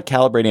 Yeah, they're not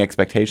calibrating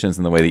expectations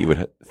in the way that you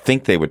would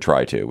think they would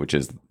try to, which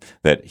is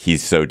that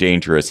he's so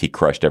dangerous, he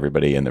crushed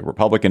everybody in the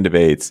Republican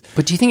debates.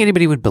 But do you think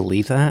anybody would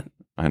believe that?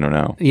 I don't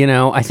know.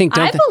 I think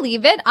I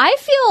believe it. I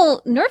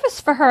feel nervous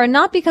for her,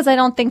 not because I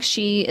don't think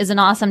she is an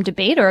awesome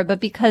debater, but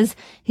because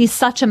he's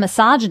such a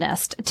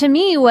misogynist. To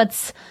me,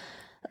 what's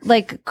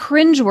like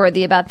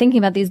cringeworthy about thinking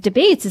about these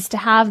debates is to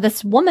have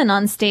this woman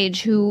on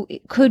stage who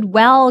could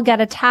well get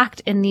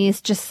attacked in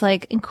these just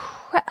like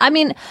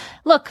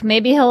look,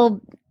 maybe he'll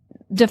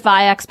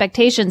defy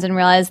expectations and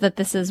realize that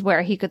this is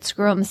where he could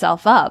screw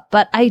himself up.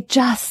 But I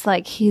just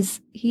he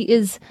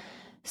is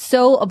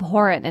so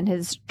abhorrent in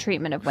his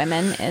treatment of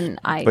women,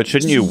 But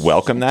shouldn't you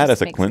welcome that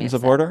as a Clinton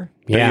supporter?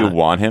 Yeah. Don't you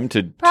want him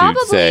to say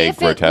grotesque things? Probably,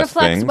 if it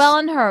reflects well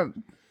on her.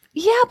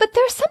 Yeah, but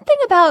there's something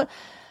about,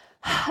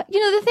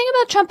 the thing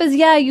about Trump is,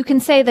 you can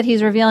say that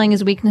he's revealing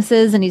his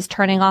weaknesses and he's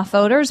turning off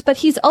voters, but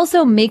he's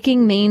also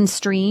making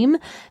mainstream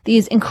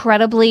these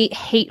incredibly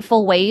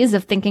hateful ways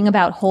of thinking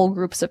about whole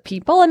groups of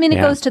people. It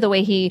goes to the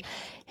way he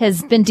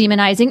has been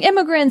demonizing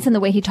immigrants and the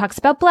way he talks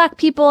about Black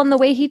people and the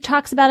way he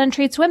talks about and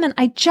treats women.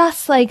 I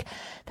just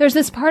there's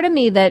this part of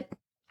me that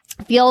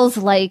feels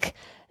like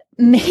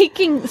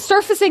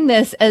surfacing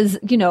this as,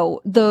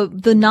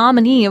 the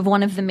nominee of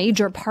one of the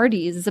major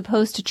parties as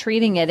opposed to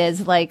treating it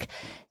as like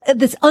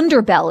this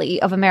underbelly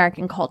of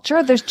American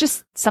culture. There's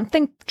just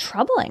something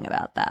troubling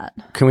about that.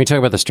 Can we talk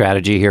about the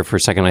strategy here for a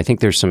second? I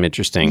think there's some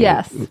interesting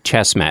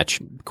chess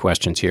match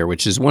questions here,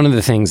 which is one of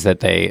the things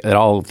that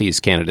all of these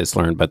candidates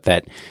learned, but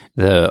that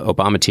the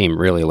Obama team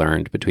really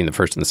learned between the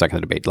first and the second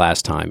debate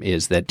last time,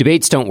 is that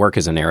debates don't work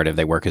as a narrative.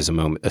 They work as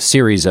a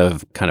series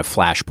of kind of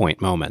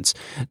flashpoint moments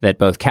that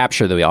both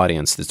capture the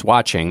audience that's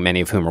watching, many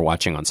of whom are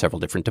watching on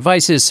several different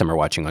devices. Some are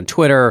watching on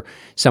Twitter,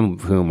 some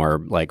of whom are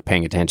like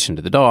paying attention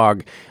to the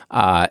dog.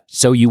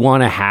 So you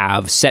want to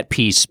have set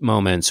piece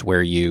moments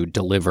where you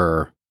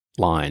deliver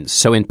lines.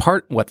 So in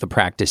part, what the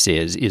practice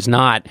is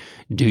not,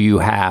 do you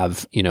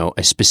have,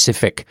 a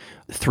specific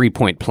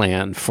 3-point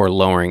plan for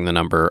lowering the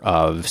number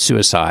of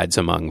suicides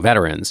among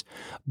veterans,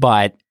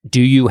 but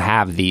do you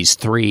have these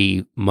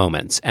 3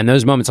 moments? And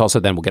those moments also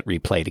then will get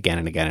replayed again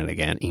and again and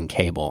again in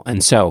cable.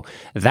 And so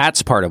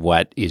that's part of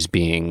what is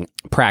being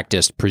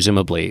practiced,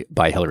 presumably,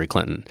 by Hillary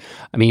Clinton.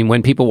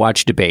 When people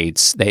watch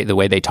debates, the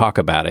way they talk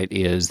about it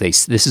is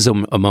this is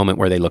a moment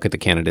where they look at the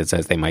candidates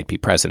as they might be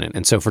president.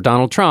 And so for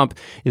Donald Trump,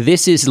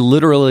 this is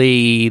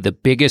literally the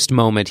biggest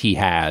moment he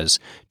has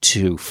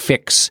to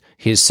fix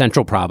his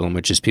central problem,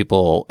 which is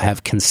people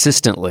have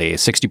consistently,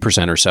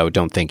 60% or so,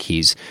 don't think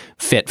he's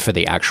fit for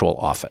the actual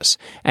office.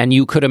 And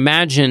you could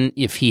imagine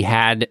if he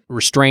had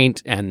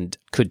restraint and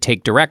could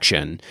take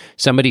direction,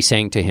 somebody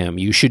saying to him,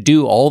 you should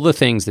do all the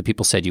things that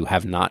people said you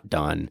have not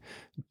done.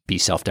 Be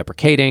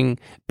self-deprecating,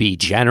 be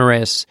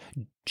generous,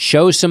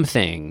 show some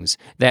things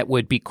that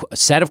would be a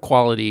set of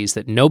qualities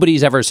that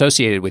nobody's ever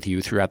associated with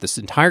you throughout this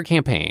entire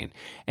campaign.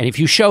 And if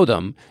you show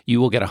them, you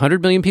will get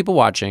 100 million people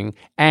watching,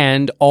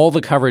 and all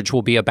the coverage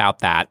will be about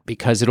that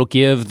because it'll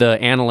give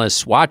the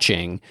analysts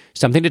watching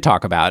something to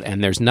talk about.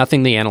 And there's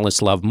nothing the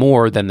analysts love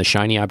more than the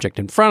shiny object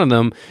in front of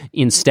them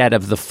instead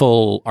of the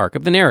full arc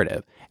of the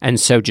narrative. And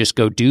so just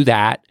go do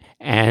that,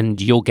 and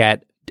you'll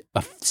get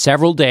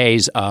several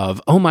days of,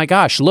 oh my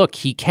gosh, look,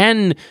 he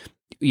can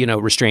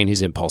restrain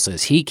his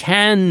impulses. He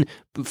can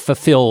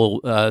fulfill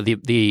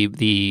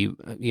the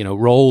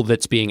role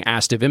that's being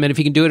asked of him. And if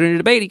he can do it in a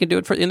debate, he can do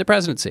it in the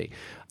presidency.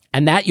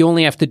 And that you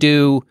only have to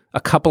do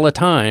a couple of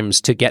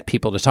times to get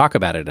people to talk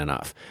about it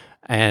enough.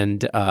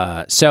 And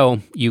so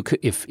you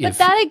could, but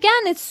that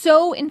again, it's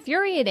so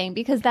infuriating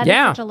because that is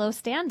such a low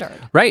standard.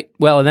 Right.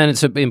 Well, and then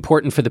it's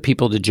important for the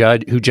people who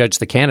judge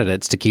the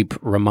candidates to keep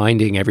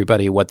reminding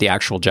everybody what the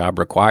actual job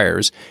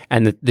requires,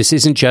 and that this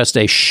isn't just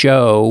a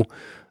show.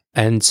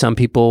 And some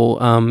people,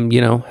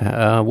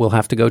 will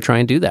have to go try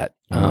and do that.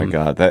 Oh my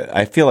God!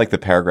 I feel like the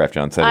paragraph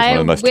John said is one of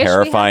the most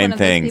terrifying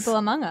things. People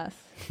among us.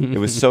 It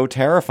was so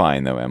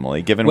terrifying, though,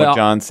 Emily. Given what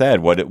John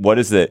said, what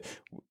is it?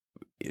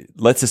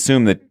 Let's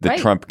assume that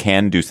Trump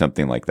can do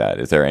something like that.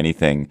 Is there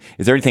anything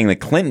that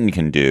Clinton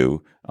can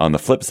do on the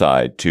flip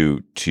side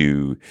to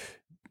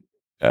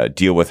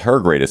deal with her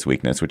greatest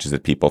weakness, which is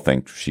that people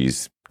think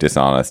she's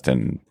dishonest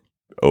and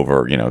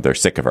they're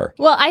sick of her?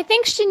 Well, I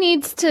think she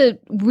needs to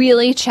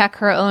really check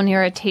her own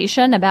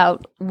irritation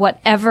about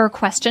whatever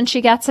question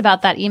she gets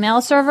about that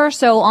email server.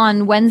 So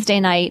on Wednesday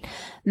night,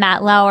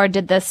 Matt Lauer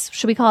did this,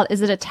 should we call it,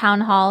 is it a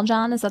town hall,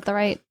 John? Is that the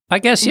right I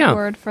guess,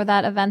 word for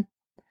that event?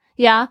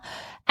 Yeah.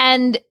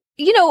 And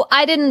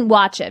I didn't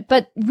watch it,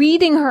 but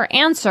reading her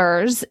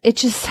answers, it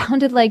just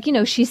sounded like,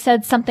 she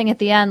said something at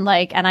the end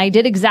like, and I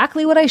did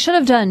exactly what I should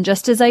have done,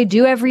 just as I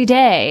do every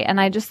day. And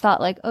I just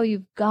thought like, oh,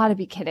 you've got to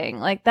be kidding.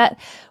 Like that,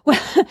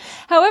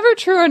 however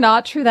true or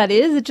not true that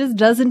is, it just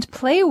doesn't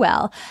play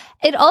well.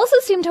 It also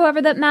seemed,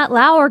 however, that Matt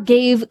Lauer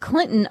gave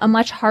Clinton a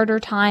much harder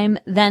time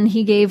than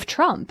he gave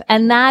Trump.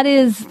 And that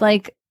is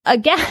like,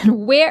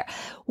 again,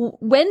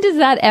 when does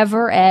that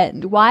ever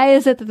end? Why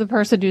is it that the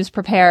person who's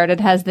prepared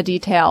and has the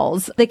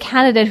details, the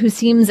candidate who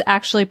seems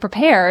actually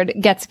prepared,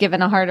 gets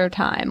given a harder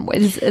time?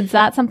 Is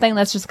that something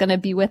that's just going to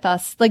be with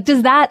us? Like,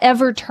 does that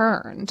ever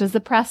turn? Do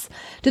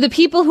the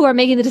people who are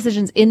making the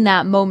decisions in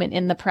that moment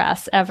in the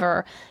press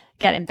ever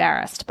get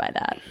embarrassed by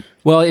that?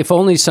 Well, if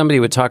only somebody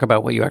would talk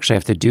about what you actually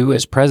have to do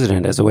as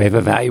president as a way of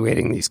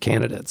evaluating these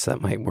candidates, that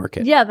might work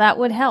it. Yeah, that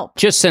would help.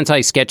 Just since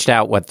I sketched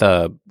out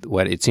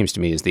what it seems to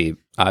me is the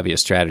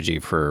obvious strategy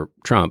for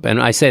Trump,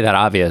 and I say that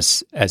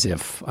obvious as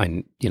if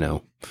I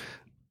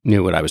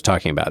knew what I was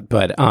talking about.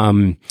 But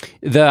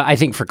I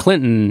think for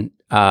Clinton,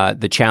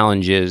 the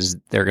challenge is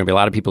there are going to be a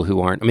lot of people who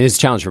aren't. I mean, it's a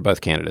challenge for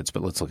both candidates,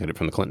 but let's look at it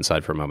from the Clinton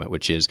side for a moment,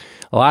 which is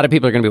a lot of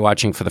people are going to be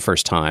watching for the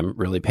first time,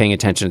 really paying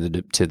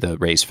attention to the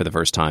race for the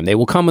first time. They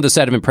will come with a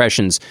set of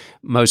impressions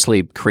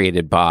mostly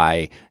created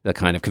by the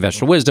kind of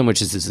conventional wisdom,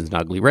 which is this is an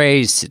ugly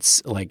race.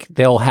 It's like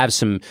they'll have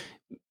some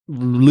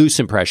loose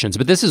impressions,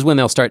 but this is when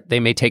they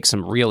may take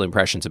some real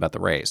impressions about the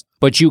race.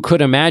 But you could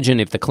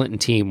imagine if the Clinton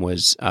team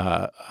was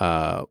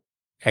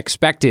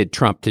expected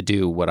Trump to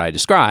do what I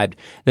described,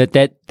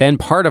 that then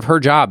part of her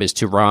job is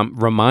to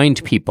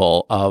remind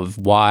people of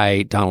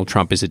why Donald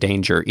Trump is a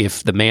danger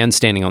if the man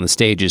standing on the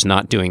stage is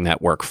not doing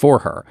that work for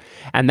her.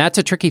 And that's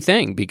a tricky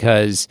thing,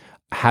 because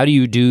how do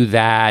you do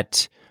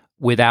that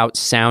without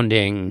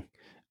sounding,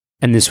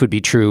 and this would be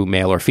true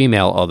male or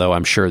female, although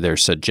I'm sure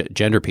there's a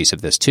gender piece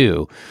of this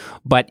too,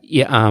 but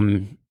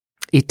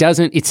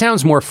it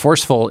sounds more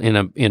forceful in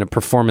a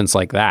performance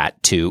like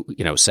that to,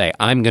 say,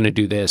 I'm going to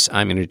do this,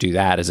 I'm going to do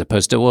that, as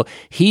opposed to, well,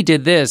 he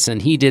did this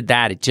and he did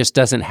that. It just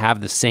doesn't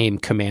have the same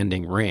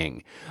commanding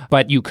ring.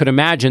 But you could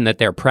imagine that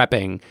they're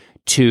prepping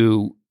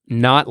to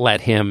not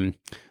let him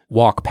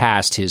walk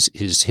past his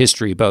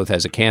history, both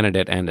as a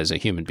candidate and as a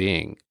human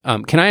being.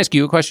 Can I ask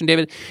you a question,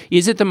 David?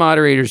 Is it the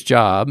moderator's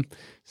job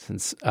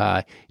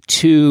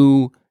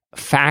to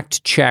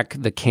fact check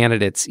the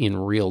candidates in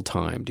real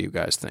time, do you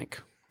guys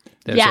think?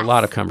 There's a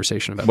lot of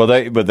conversation about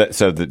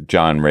that.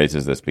 John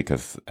raises this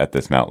because at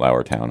this Matt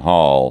Lauer town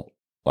hall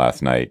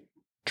last night,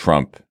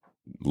 Trump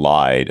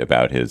lied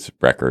about his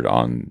record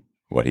on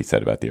what he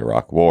said about the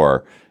Iraq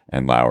War,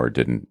 and Lauer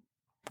didn't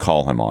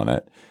call him on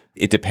it.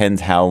 It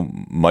depends how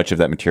much of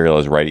that material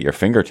is right at your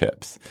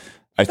fingertips.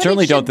 I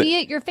certainly don't think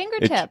be at your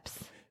fingertips.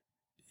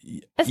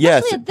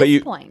 Especially at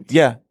this point.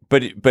 Yeah,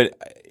 but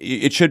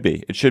it should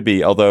be. It should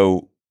be.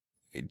 Although,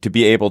 to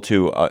be able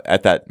to,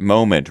 at that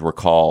moment,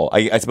 recall,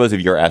 I suppose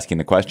if you're asking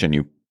the question,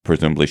 you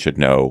presumably should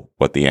know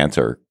what the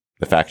answer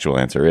the factual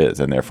answer is,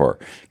 and therefore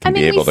can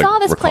be we able to saw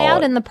this play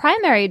out it. in the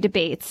primary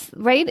debates,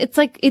 right? It's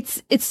like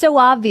it's so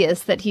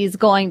obvious that he's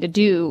going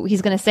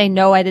to say,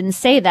 no, I didn't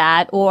say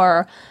that,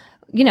 or,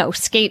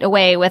 skate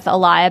away with a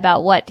lie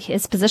about what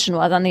his position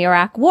was on the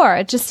Iraq war.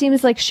 It just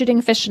seems like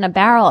shooting fish in a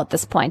barrel at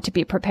this point to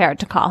be prepared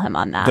to call him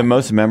on that. The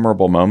most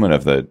memorable moment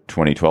of the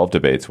 2012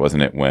 debates,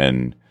 wasn't it,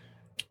 when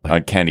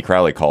Candy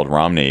Crowley called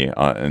Romney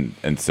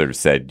and sort of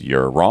said,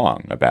 "You're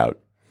wrong about."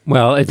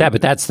 Well,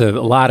 a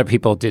lot of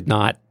people did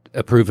not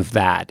approve of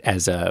that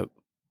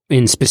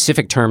in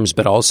specific terms,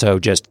 but also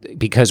just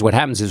because what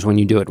happens is when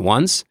you do it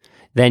once,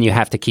 then you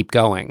have to keep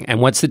going.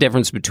 And what's the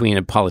difference between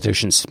a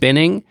politician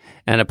spinning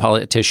and a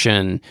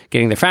politician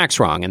getting their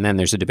facts wrong? And then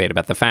there's a debate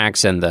about the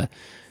facts and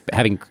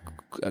having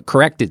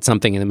corrected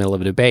something in the middle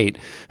of a debate.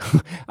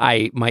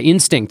 My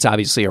instincts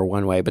obviously are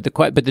one way, but the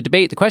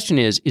question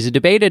is a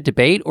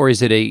debate or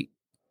is it a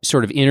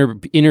sort of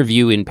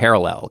interview in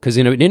parallel? Because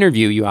in an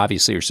interview, you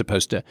obviously are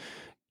supposed to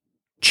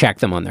check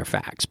them on their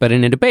facts. But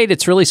in a debate,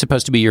 it's really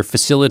supposed to be you're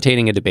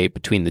facilitating a debate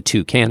between the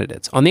two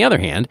candidates. On the other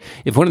hand,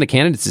 if one of the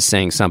candidates is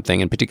saying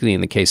something, and particularly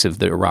in the case of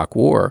the Iraq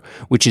War,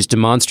 which is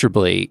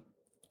demonstrably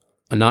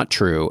not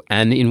true,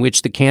 and in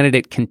which the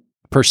candidate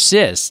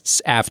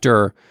persists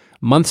after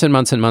months and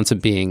months and months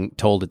of being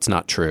told it's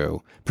not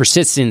true,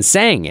 persists in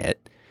saying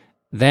it,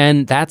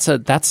 then that's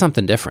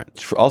something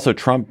different. Also,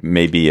 Trump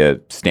may be a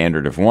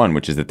standard of one,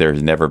 which is that there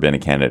has never been a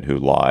candidate who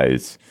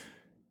lies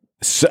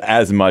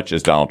as much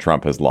as Donald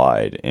Trump has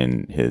lied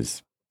in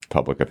his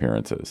public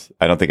appearances.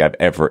 I don't think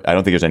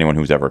there's anyone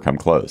who's ever come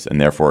close. And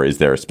therefore, is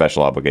there a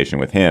special obligation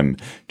with him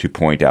to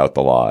point out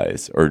the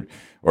lies, or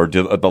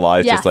do the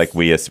lies just like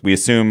we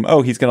assume,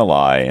 oh, he's going to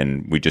lie,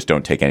 and we just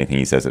don't take anything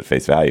he says at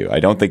face value? I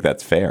don't think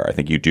that's fair. I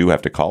think you do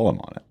have to call him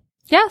on it.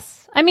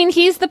 Yes. I mean,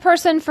 he's the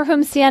person for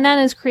whom CNN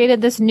has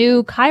created this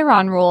new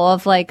Chiron rule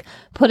of like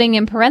putting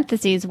in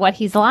parentheses what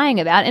he's lying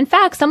about. In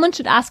fact, someone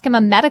should ask him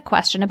a meta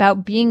question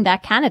about being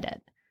that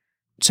candidate.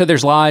 So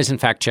there's lies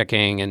and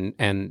fact-checking,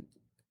 and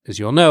as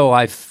you all know,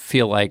 I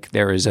feel like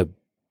there is a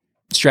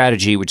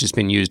strategy which has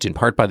been used in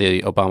part by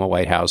the Obama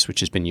White House,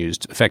 which has been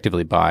used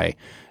effectively by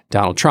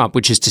Donald Trump,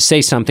 which is to say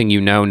something you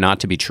know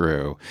not to be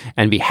true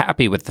and be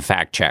happy with the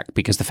fact-check,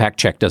 because the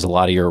fact-check does a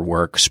lot of your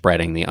work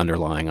spreading the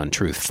underlying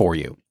untruth for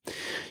you.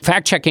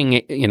 Fact-checking,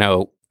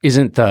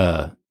 isn't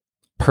the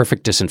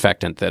perfect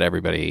disinfectant that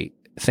everybody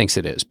thinks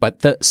it is. But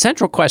the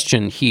central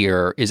question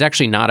here is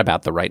actually not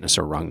about the rightness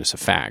or wrongness of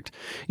fact.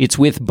 It's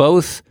with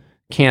both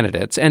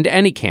candidates and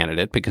any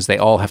candidate, because they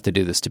all have to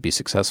do this to be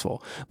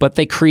successful, but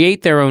they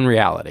create their own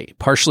reality.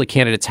 Partially,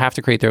 candidates have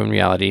to create their own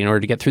reality in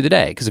order to get through the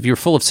day, because if you're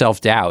full of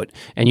self-doubt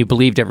and you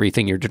believed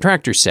everything your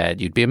detractors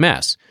said, you'd be a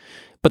mess.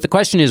 But the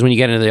question is, when you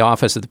get into the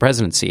office of the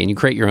presidency and you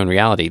create your own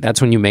reality,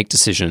 that's when you make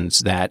decisions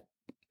that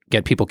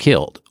get people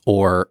killed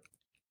or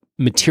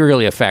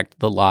materially affect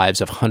the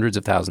lives of hundreds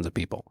of thousands of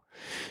people.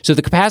 So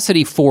the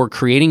capacity for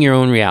creating your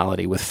own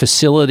reality with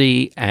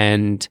facility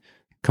and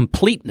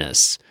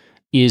completeness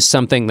is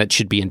something that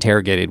should be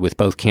interrogated with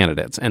both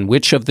candidates. And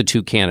which of the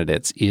two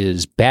candidates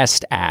is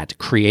best at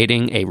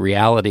creating a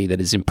reality that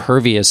is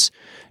impervious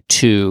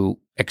to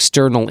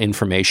external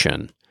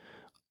information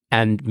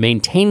and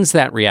maintains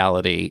that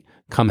reality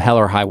come hell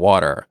or high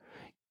water?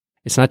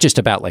 It's not just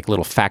about like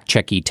little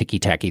fact-checky,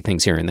 ticky-tacky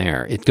things here and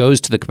there. It goes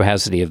to the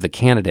capacity of the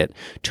candidate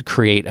to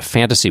create a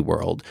fantasy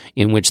world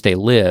in which they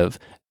live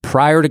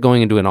prior to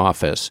going into an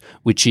office,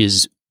 which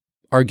is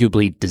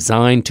arguably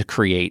designed to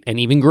create an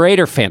even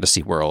greater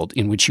fantasy world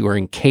in which you are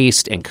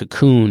encased and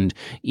cocooned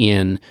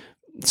in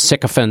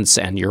sycophants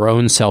and your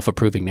own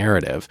self-approving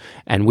narrative,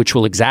 and which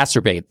will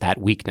exacerbate that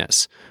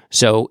weakness.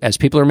 So as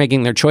people are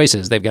making their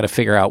choices, they've got to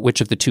figure out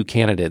which of the two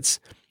candidates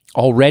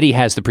already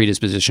has the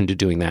predisposition to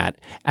doing that,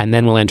 and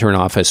then will enter an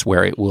office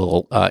where it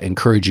will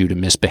encourage you to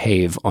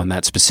misbehave on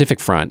that specific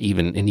front,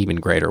 even in even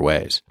greater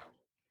ways.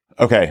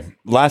 Okay.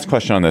 Last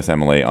question on this,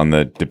 Emily, on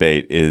the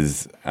debate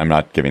is, I'm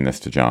not giving this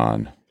to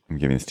John. I'm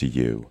giving this to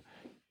you.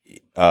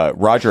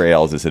 Roger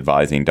Ailes is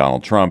advising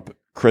Donald Trump.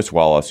 Chris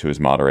Wallace, who is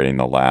moderating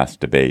the last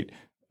debate,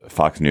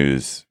 Fox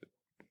News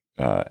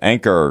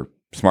anchor,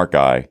 smart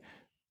guy,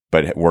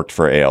 but worked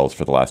for Ailes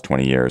for the last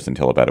 20 years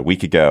until about a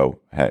week ago,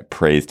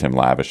 praised him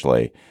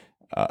lavishly.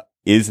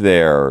 Is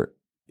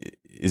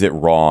it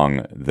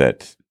wrong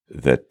that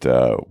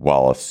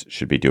Wallace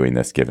should be doing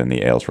this given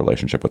the Ailes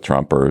relationship with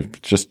Trump, or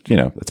just,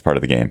 it's part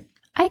of the game?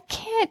 I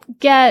can't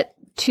get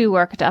too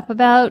worked up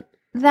about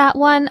that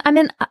one. I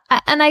mean,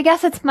 and I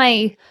guess it's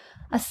my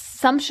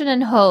assumption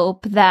and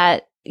hope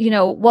that,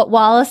 what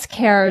Wallace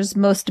cares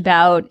most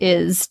about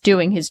is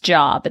doing his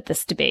job at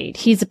this debate.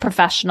 He's a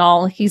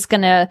professional. He's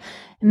going to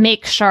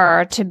make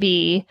sure to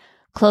be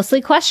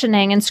closely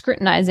questioning and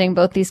scrutinizing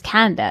both these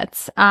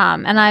candidates.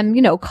 And I'm,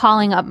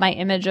 calling up my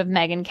image of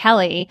Megyn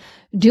Kelly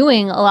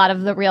doing a lot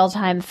of the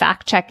real-time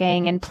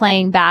fact-checking and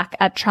playing back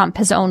at Trump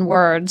his own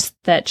words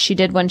that she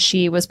did when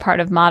she was part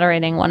of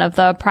moderating one of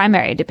the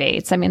primary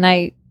debates. I mean,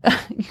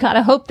 you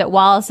gotta hope that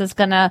Wallace is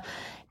gonna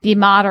be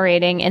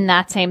moderating in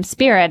that same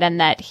spirit, and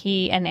that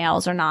he and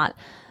Ailes are not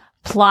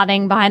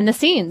plotting behind the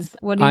scenes.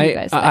 What do you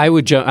guys think?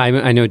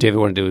 I know David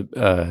wanted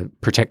to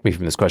protect me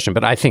from this question,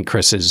 but I think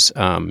Chris is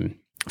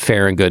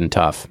fair and good and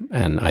tough,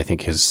 and I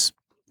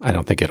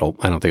don't think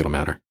it'll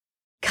matter.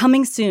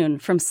 Coming soon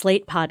from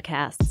Slate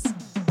Podcasts.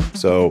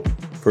 So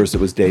first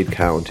it was Dade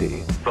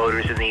County.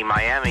 Voters in the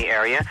Miami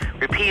area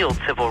repealed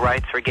civil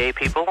rights for gay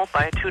people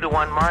by a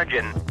 2-to-1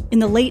 margin. In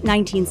the late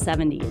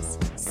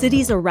 1970s,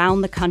 cities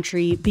around the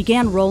country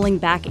began rolling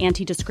back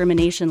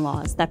anti-discrimination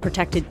laws that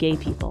protected gay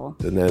people.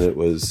 And then it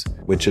was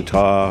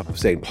Wichita,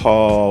 St.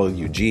 Paul,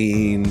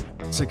 Eugene.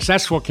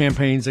 Successful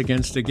campaigns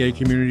against the gay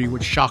community,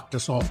 which shocked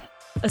us all.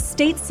 A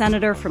state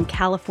senator from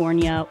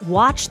California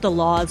watched the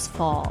laws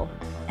fall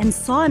and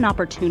saw an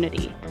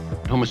opportunity.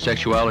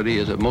 Homosexuality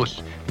is a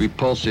most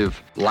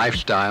repulsive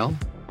lifestyle.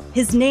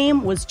 His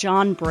name was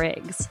John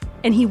Briggs,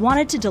 and he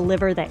wanted to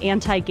deliver the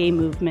anti-gay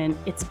movement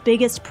its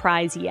biggest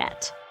prize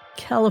yet.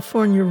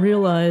 California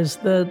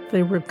realized that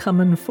they were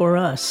coming for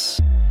us.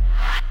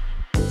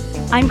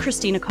 I'm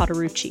Christina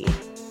Cauterucci.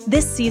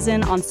 This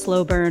season on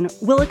Slow Burn,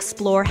 we'll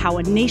explore how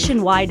a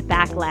nationwide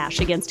backlash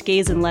against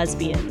gays and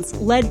lesbians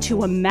led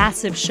to a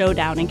massive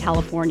showdown in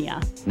California.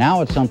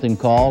 Now it's something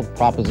called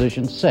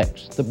Proposition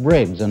 6, the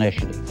Briggs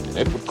Initiative.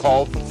 It would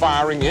call for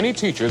firing any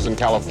teachers in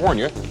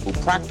California who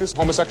practice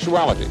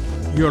homosexuality.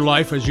 Your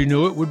life as you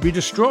knew it would be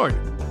destroyed.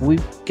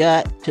 We've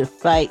got to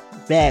fight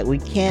back. We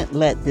can't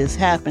let this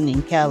happen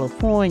in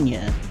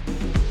California.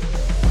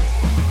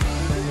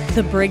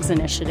 The Briggs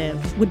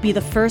Initiative would be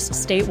the first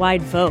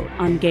statewide vote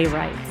on gay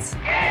rights.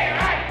 Gay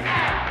rights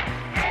now!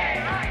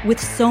 Gay rights! With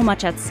so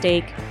much at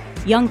stake,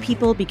 young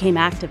people became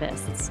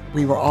activists.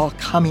 We were all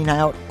coming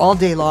out all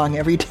day long,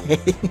 every day.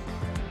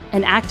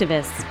 And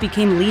activists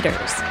became leaders.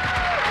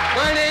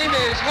 My name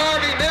is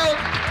Harvey Milk,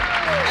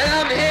 and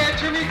I'm here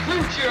to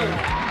recruit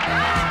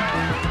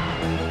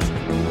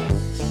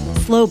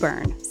you. Slow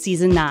Burn,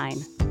 Season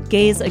 9,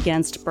 Gays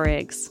Against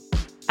Briggs.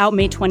 Out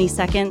May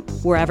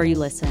 22nd, wherever you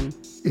listen.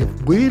 If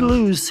we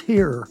lose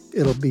here,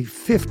 it'll be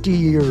 50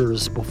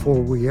 years before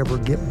we ever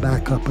get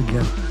back up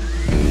again.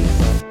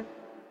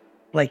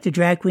 Like the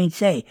drag queens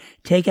say,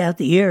 take out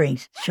the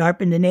earrings,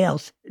 sharpen the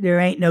nails. There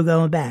ain't no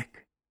going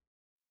back.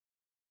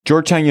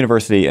 Georgetown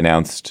University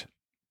announced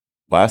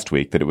last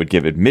week that it would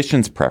give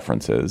admissions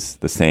preferences,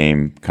 the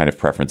same kind of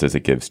preferences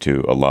it gives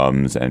to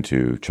alums and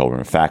to children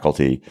of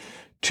faculty,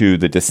 to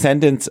the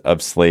descendants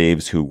of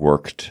slaves who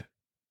worked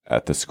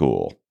at the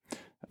school.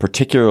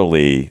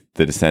 Particularly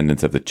the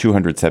descendants of the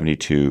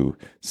 272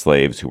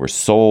 slaves who were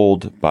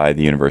sold by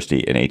the university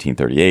in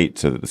 1838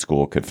 so that the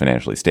school could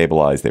financially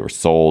stabilize. They were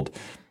sold,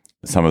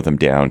 some of them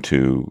down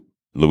to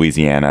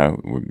Louisiana,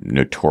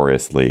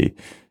 notoriously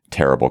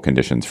terrible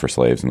conditions for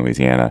slaves in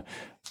Louisiana.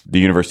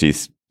 The university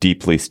is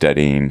deeply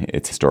studying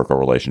its historical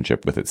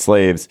relationship with its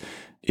slaves.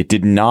 It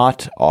did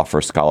not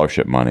offer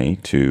scholarship money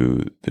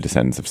to the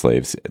descendants of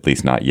slaves, at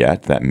least not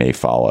yet. That may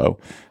follow.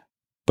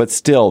 But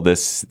still,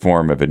 this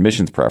form of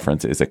admissions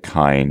preference is a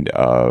kind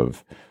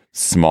of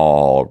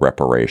small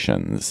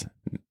reparations,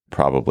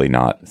 probably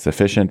not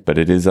sufficient, but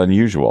it is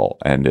unusual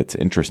and it's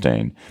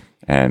interesting.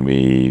 And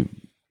we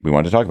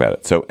want to talk about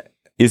it. So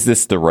is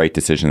this the right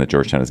decision that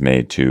Georgetown has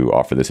made to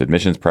offer this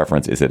admissions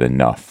preference? Is it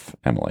enough,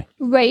 Emily?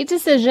 Right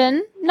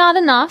decision, not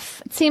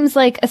enough. It seems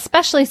like,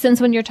 especially since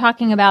when you're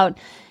talking about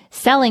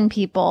selling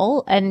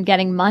people and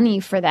getting money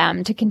for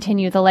them to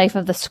continue the life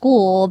of the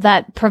school,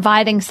 that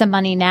providing some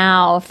money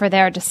now for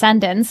their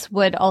descendants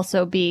would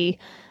also be,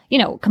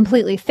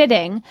 completely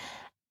fitting.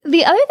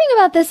 The other thing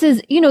about this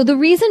is, the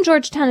reason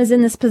Georgetown is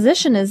in this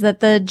position is that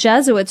the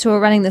Jesuits who are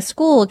running the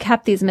school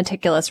kept these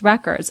meticulous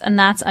records, and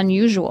that's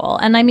unusual.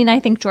 And I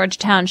think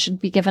Georgetown should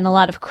be given a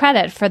lot of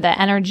credit for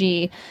the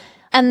energy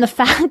and the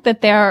fact that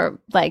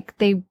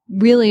they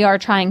really are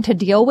trying to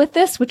deal with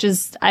this, which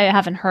is, I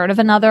haven't heard of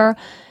another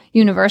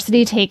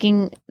university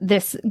giving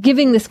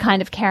this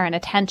kind of care and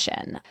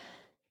attention.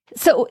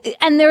 So,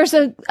 and there's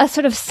a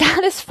sort of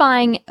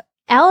satisfying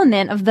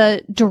element of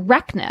the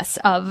directness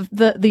of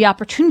the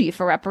opportunity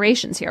for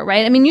reparations here,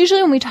 right?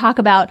 Usually when we talk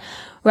about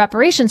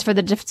reparations for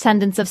the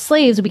descendants of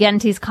slaves, we get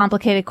into these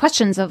complicated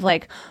questions of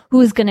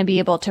who's going to be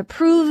able to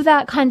prove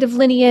that kind of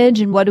lineage,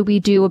 and what do we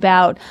do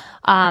about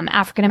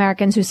African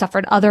Americans who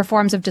suffered other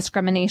forms of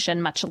discrimination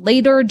much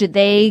later? Do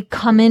they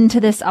come into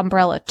this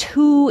umbrella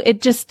too?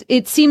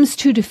 It seems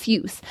too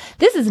diffuse.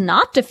 This is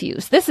not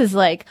diffuse. This is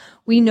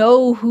we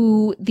know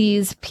who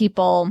these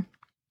people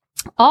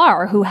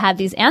are who had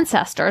these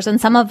ancestors,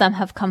 and some of them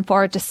have come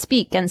forward to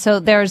speak. And so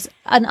there's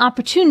an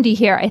opportunity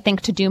here, I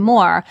think, to do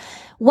more.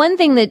 One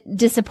thing that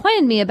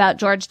disappointed me about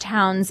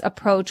Georgetown's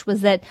approach was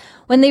that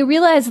when they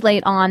realized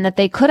late on that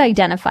they could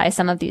identify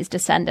some of these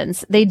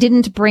descendants, they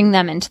didn't bring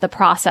them into the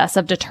process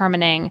of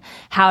determining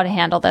how to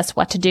handle this,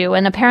 what to do.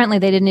 And apparently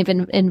they didn't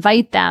even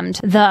invite them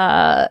to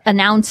the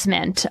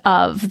announcement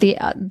of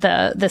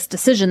this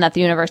decision that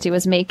the university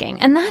was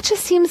making. And that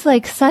just seems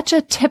like such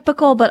a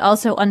typical but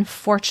also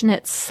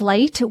unfortunate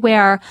slight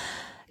where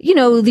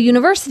the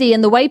university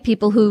and the white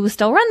people who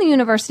still run the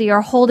university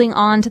are holding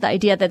on to the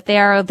idea that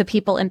they're the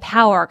people in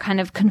power, kind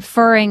of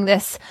conferring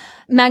this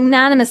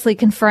magnanimously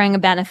conferring a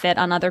benefit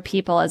on other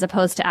people as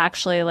opposed to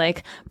actually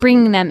like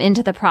bringing them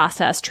into the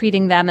process,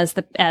 treating them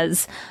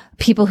as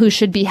people who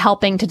should be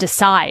helping to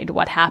decide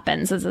what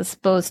happens as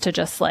opposed to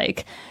just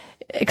like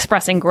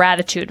expressing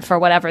gratitude for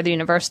whatever the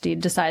university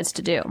decides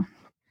to do.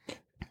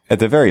 At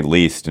the very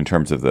least, in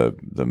terms of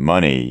the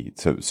money,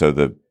 so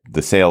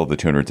the sale of the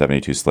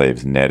 272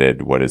 slaves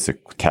netted what is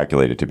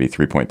calculated to be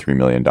 $3.3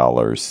 million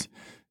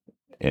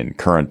in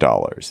current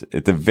dollars.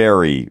 At the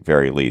very,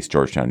 very least,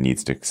 Georgetown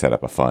needs to set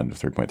up a fund of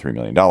 $3.3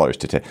 million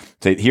to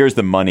say, here's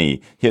the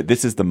money. Here,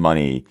 this is the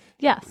money.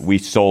 Yes. We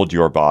sold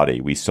your body.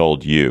 We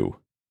sold you.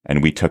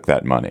 And we took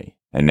that money.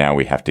 And now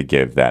we have to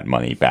give that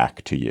money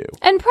back to you.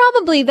 And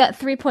probably that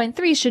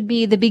 3.3 should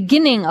be the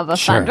beginning of a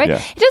fund, right? Yeah.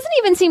 It doesn't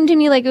even seem to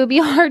me like it would be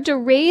hard to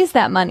raise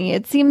that money.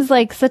 It seems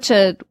like such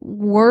a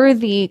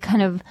worthy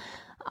kind of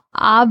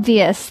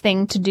obvious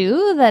thing to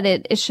do that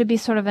it should be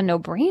sort of a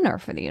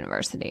no-brainer for the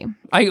university.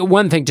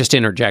 One thing, just to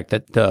interject,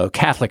 that the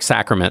Catholic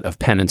sacrament of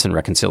penance and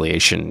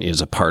reconciliation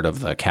is a part of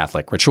the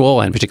Catholic ritual,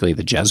 and particularly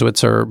the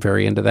Jesuits are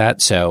very into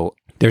that. So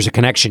there's a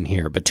connection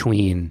here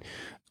between,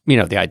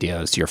 the idea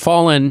is you're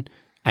fallen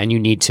and you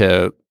need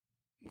to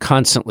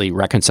constantly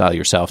reconcile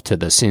yourself to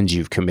the sins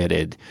you've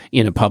committed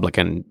in a public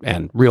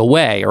and real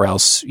way, or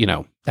else,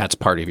 that's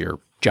part of your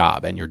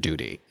job and your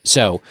duty.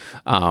 So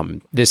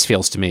this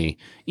feels to me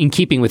in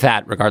keeping with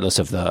that, regardless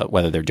of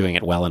whether they're doing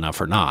it well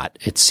enough or not.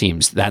 It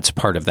seems that's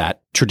part of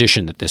that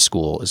tradition that this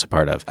school is a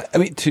part of. I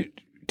mean,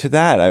 to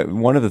that,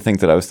 one of the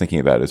things that I was thinking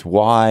about is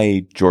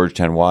why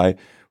Georgetown.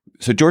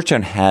 So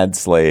Georgetown had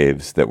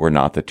slaves that were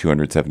not the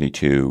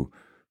 272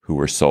 who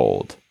were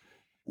sold.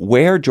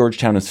 Where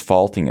Georgetown is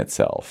faulting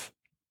itself,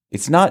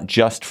 it's not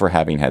just for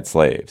having had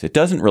slaves. It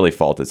doesn't really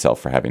fault itself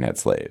for having had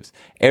slaves.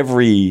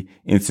 Every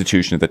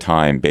institution at the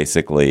time,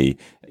 basically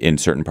in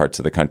certain parts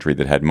of the country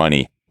that had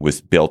money,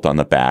 was built on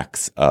the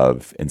backs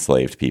of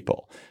enslaved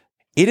people.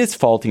 It is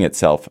faulting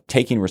itself,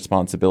 taking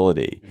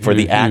responsibility for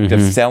the act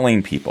of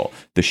selling people,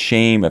 the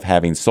shame of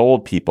having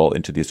sold people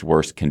into this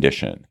worse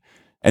condition.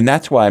 And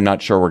that's why I'm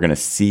not sure we're going to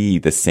see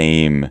the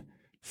same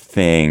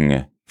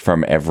thing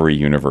from every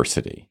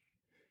university.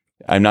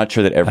 I'm not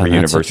sure that every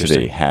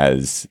university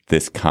has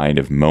this kind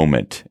of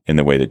moment in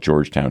the way that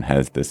Georgetown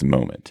has this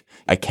moment.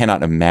 I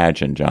cannot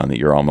imagine, John, that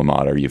your alma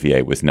mater,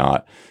 UVA, was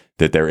not,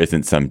 that there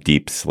isn't some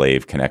deep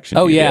slave connection.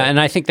 Oh, yeah. And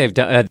I think they've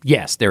done,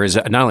 yes, there is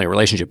not only a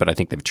relationship, but I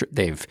think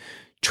they've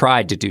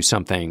tried to do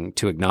something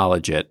to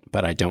acknowledge it,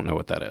 but I don't know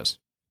what that is.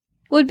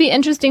 It would be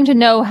interesting to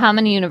know how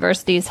many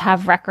universities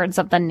have records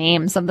of the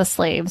names of the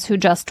slaves who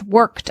just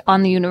worked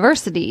on the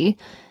university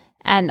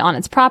and on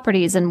its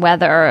properties, and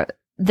whether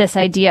this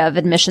idea of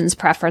admissions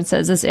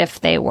preferences as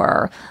if they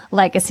were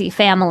legacy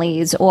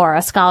families or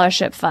a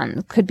scholarship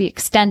fund could be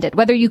extended,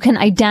 whether you can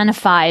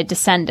identify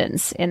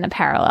descendants in a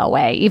parallel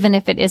way, even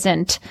if it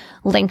isn't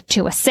linked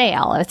to a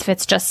sale, if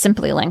it's just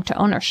simply linked to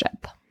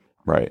ownership.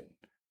 Right.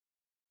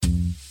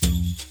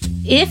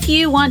 If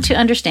you want to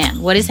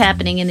understand what is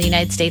happening in the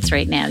United States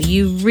right now,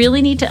 you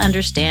really need to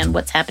understand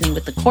what's happening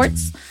with the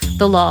courts,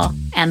 the law,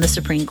 and the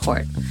Supreme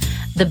Court.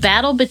 The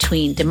battle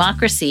between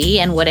democracy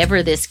and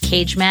whatever this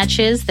cage match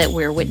is that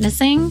we're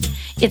witnessing,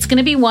 it's going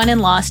to be won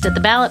and lost at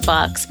the ballot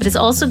box, but it's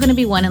also going to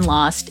be won and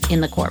lost in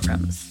the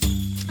courtrooms.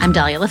 I'm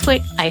Dahlia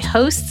Lithwick. I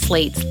host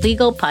Slate's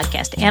legal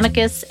podcast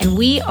Amicus, and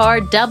we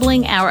are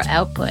doubling our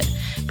output,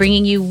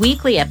 bringing you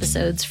weekly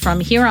episodes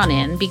from here on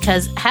in,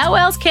 because how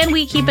else can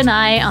we keep an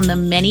eye on the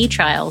many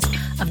trials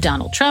of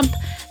Donald Trump,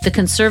 the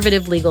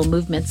conservative legal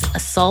movement's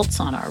assaults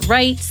on our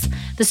rights,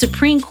 the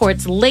Supreme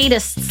Court's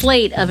latest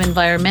slate of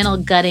environmental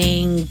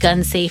gutting,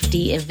 gun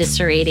safety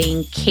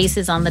eviscerating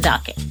cases on the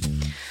docket.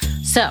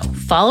 So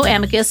follow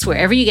Amicus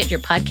wherever you get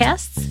your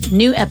podcasts.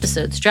 New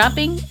episodes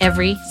dropping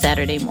every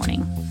Saturday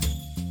morning.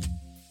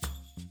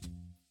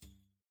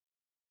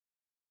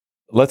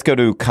 Let's go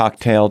to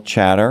cocktail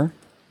chatter.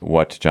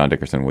 What, John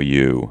Dickerson, will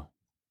you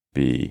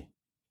be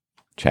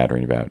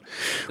chattering about?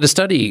 The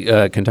study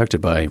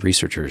conducted by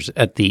researchers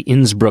at the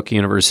Innsbruck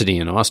University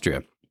in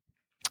Austria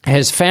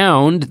has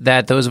found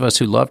that those of us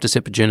who love to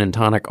sip a gin and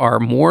tonic are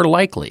more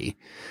likely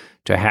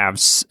to have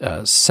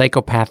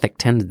psychopathic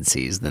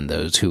tendencies than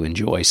those who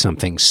enjoy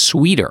something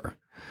sweeter.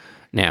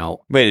 Now,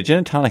 wait, a gin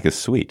and tonic is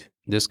sweet.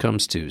 This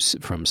comes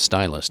from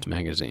Stylist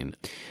magazine.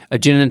 A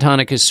gin and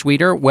tonic is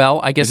sweeter? Well,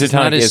 I guess it's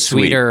not as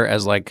sweeter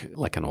as like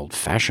an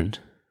old-fashioned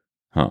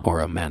or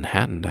a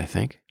Manhattan, I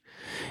think.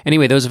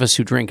 Anyway, those of us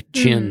who drink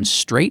gin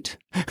straight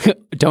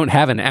don't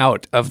have an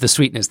out of the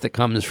sweetness that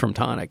comes from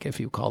tonic, if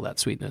you call that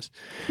sweetness.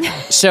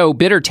 So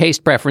bitter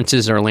taste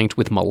preferences are linked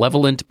with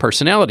malevolent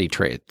personality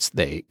traits,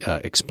 they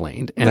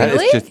explained. And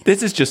really?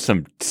 This is just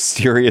some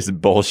serious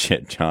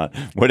bullshit, John.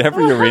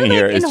 Whatever you're reading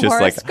here is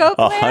just like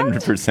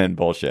 100%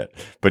 bullshit.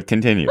 But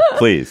continue.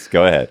 Please,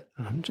 go ahead.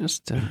 I'm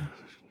just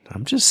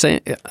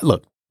saying,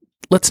 look,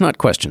 let's not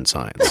question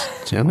science,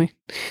 shall we?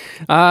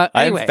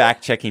 Anyway. I'm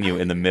fact-checking you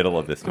in the middle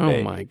of this debate.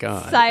 Oh, my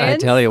God.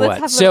 Science? I tell you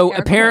Let's what. So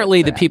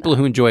apparently the people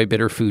who enjoy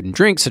bitter food and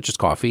drinks, such as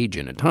coffee,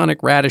 gin and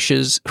tonic,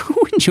 radishes, who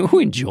Who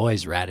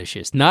enjoys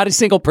radishes? Not a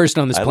single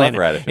person on this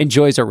planet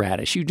enjoys a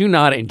radish. You do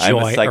not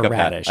enjoy a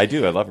radish. I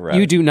do. I love a radish.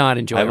 You do not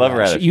enjoy I love a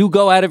radish. You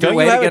go out of your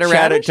way to get a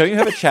radish? Don't you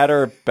have a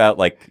chatter about,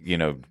 like,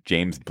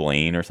 James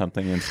Blaine or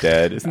something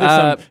instead? Isn't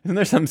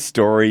there some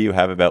story you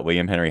have about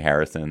William Henry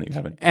Harrison that you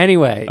haven't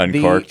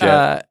uncorked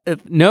yet?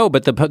 No,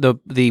 but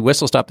the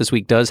Whistle Stop this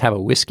week does have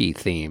a whiskey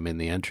theme in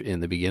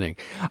the beginning.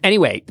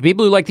 Anyway, the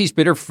people who like these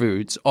bitter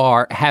foods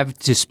have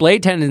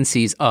displayed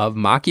tendencies of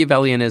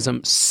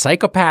Machiavellianism,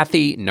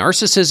 psychopathy,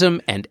 narcissism,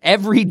 and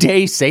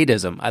everyday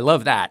sadism. I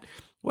love that.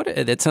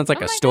 That sounds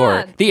like a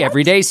store. God. The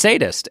everyday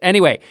sadist.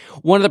 Anyway,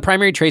 one of the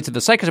primary traits of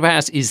the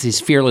psychopath is his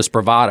fearless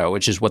bravado,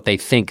 which is what they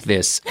think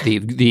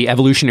the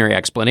evolutionary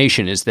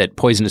explanation is, that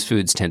poisonous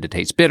foods tend to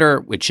taste bitter,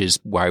 which is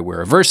why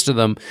we're averse to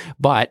them.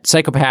 But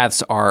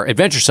psychopaths are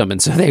adventuresome,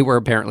 and so they were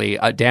apparently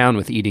down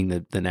with eating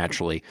the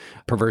naturally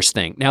perverse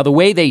thing. Now, the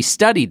way they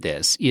studied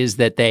this is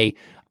that they,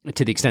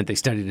 to the extent they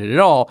studied it at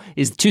all,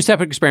 is 2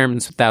 separate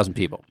experiments with 1,000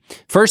 people.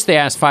 First, they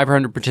asked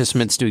 500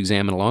 participants to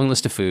examine a long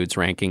list of foods,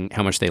 ranking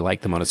how much they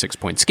liked them on a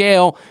 6-point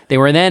scale. They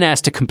were then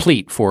asked to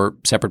complete 4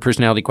 separate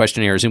personality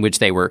questionnaires in which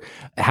they were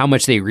how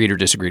much they agreed or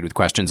disagreed with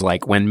questions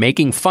like, when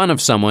making fun of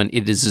someone,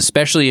 it is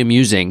especially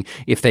amusing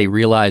if they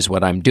realize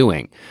what I'm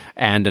doing.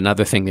 And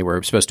another thing they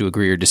were supposed to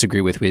agree or disagree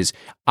with was,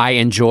 I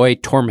enjoy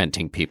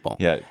tormenting people.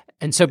 Yeah.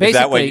 And so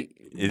basically,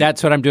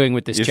 that's what I'm doing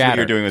with this chatter. What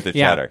you're doing with the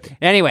chatter.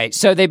 Anyway,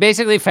 so they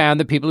basically found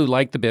that people who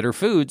liked the bitter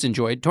foods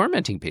enjoyed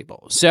tormenting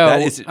people. So,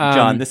 that is,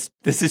 John, this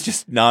is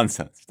just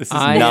nonsense. This is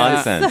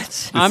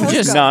nonsense.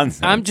 Nonsense.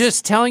 I'm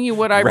just telling you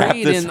what I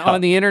read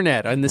on the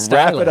internet, on the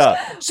Stylist. Wrap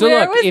it up. So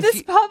where was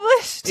this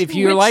published? If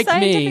you're like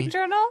me,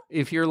 journal?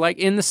 If you're like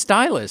in the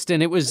Stylist,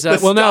 and it was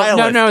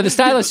no, the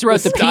Stylist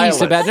wrote the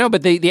piece about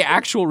but the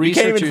actual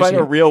researchers. You can't even find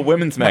a real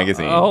women's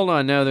magazine. Hold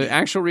on, no, the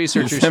actual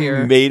researchers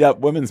here made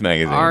up women's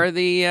magazine are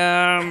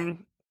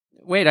the.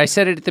 Wait, I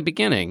said it at the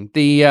beginning.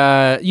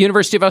 The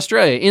University of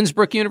Australia,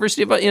 Innsbruck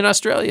University in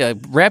Australia,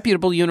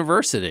 reputable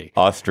university.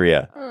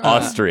 Austria.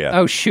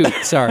 Oh, shoot.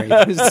 Sorry.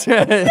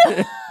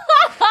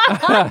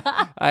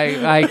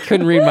 I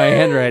couldn't read my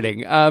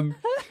handwriting.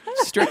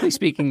 Strictly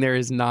speaking, there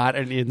is not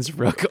an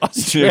Innsbruck,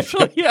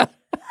 Australia.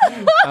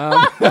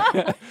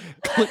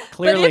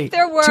 Clearly, but if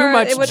there were, too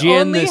much it would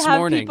gin only this have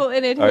morning. People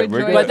in it who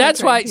enjoy But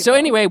that's why. So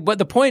anyway, but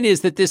the point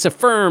is that this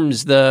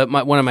affirms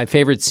one of my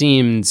favorite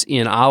scenes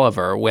in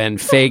Oliver, when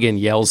Fagin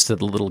yells to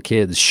the little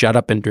kids, "Shut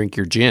up and drink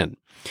your gin."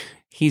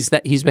 He's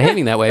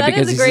behaving that way that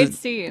because is a great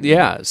scene.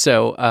 Yeah.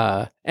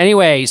 So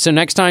anyway, so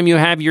next time you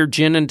have your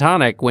gin and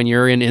tonic when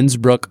you're in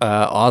Innsbruck,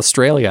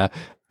 Australia,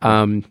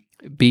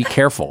 be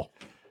careful.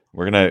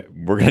 We're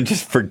gonna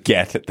just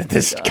forget that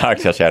this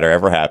cocktail chatter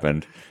ever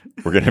happened.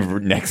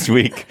 Next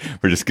week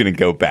we're just gonna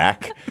go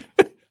back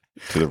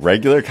to the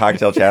regular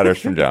cocktail chatters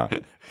from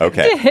John.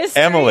 Okay,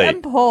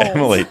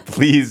 Emily,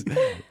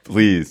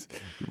 please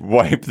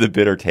wipe the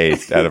bitter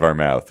taste out of our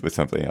mouth with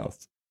something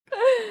else.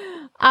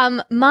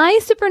 My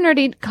super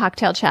nerdy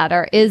cocktail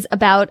chatter is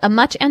about a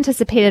much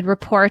anticipated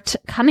report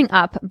coming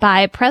up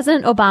by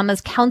President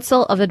Obama's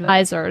Council of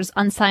Advisors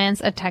on Science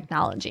and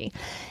Technology.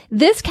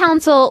 This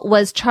council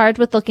was charged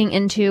with looking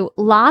into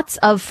lots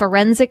of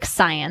forensic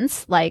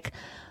science, like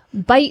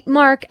bite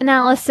mark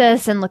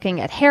analysis and looking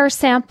at hair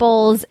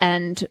samples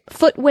and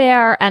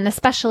footwear, and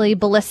especially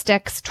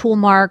ballistics, tool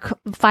mark,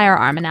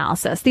 firearm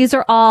analysis. These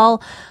are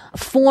all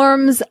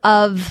forms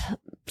of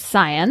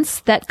science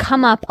that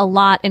come up a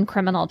lot in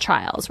criminal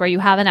trials, where you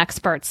have an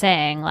expert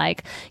saying,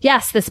 like,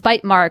 yes, this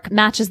bite mark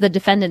matches the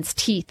defendant's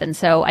teeth, and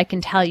so I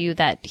can tell you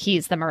that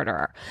he's the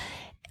murderer.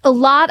 A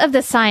lot of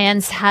the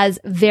science has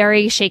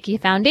very shaky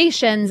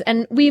foundations,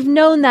 and we've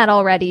known that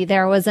already.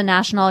 There was a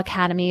National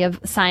Academy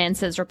of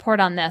Sciences report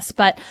on this,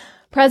 but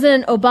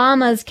President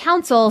Obama's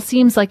council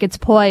seems like it's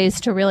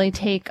poised to really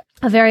take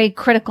a very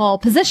critical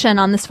position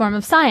on this form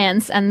of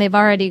science, and they've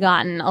already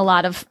gotten a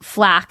lot of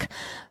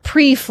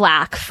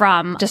pre-flack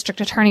from district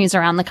attorneys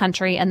around the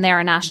country and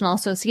their national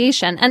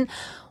association. And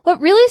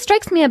what really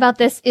strikes me about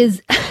this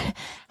is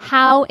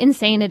how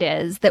insane it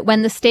is that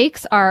when the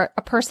stakes are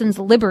a person's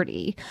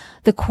liberty,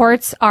 the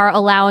courts are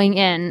allowing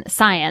in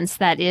science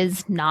that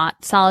is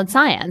not solid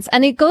science.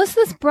 And it goes to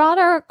this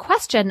broader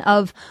question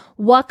of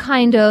what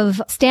kind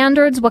of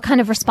standards, what kind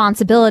of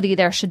responsibility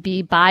there should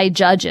be by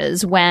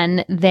judges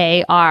when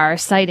they are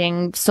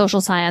citing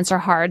social science or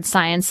hard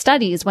science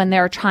studies, when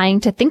they're trying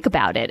to think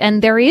about it.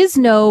 And there is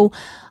no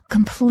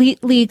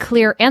completely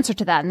clear answer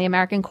to that in the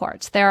American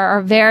courts. There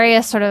are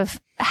various sort of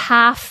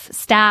half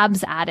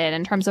stabs at it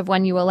in terms of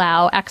when you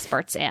allow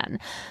experts in.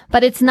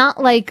 But it's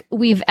not like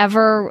we've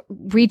ever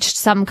reached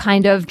some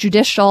kind of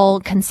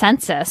judicial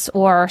consensus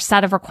or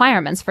set of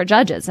requirements for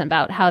judges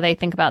about how they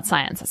think about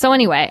science. So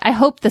anyway, I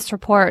hope this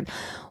report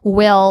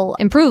will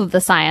improve the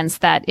science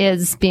that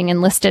is being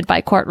enlisted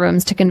by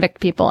courtrooms to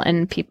convict people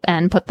and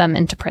put them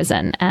into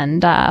prison.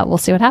 And we'll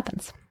see what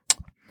happens.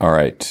 All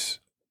right.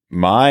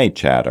 My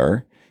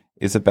chatter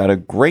is about a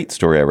great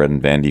story I read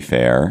in Vanity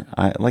Fair.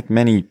 Like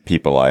many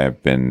people, I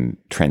have been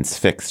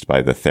transfixed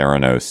by the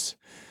Theranos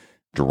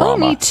drama. Oh,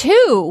 me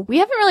too. We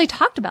haven't really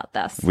talked about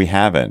this. We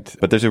haven't.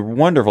 But there's a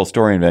wonderful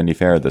story in Vanity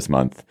Fair this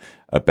month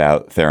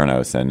about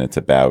Theranos, and it's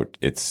about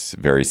its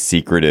very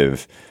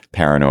secretive,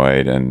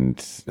 paranoid, and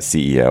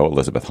CEO,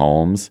 Elizabeth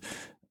Holmes,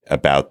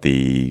 about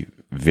the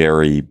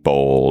very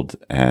bold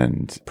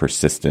and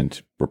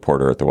persistent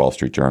reporter at the Wall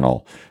Street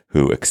Journal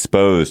who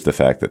exposed the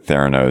fact that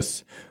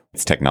Theranos,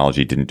 its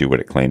technology didn't do what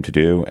it claimed to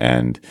do,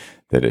 and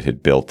that it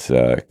had built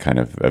kind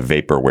of a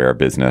vaporware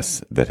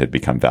business that had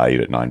become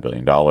valued at $9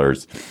 billion.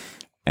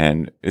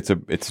 And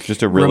it's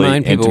just a really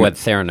remind people intimate, what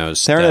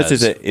Theranos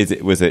does.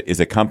 is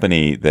a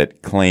company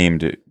that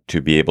claimed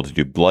to be able to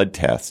do blood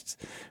tests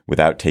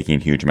without taking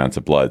huge amounts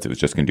of blood. So it was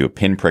just going to do a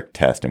pinprick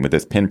test, and with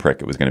this pinprick,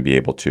 it was going to be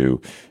able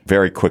to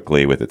very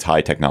quickly, with its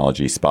high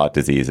technology, spot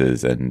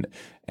diseases and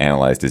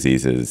analyze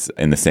diseases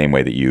in the same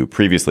way that you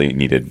previously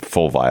needed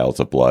full vials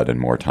of blood and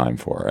more time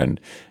for. And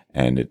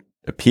it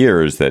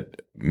appears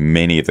that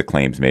many of the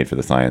claims made for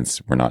the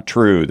science were not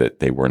true, that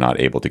they were not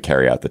able to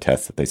carry out the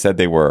tests that they said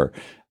they were.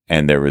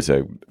 And there was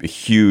a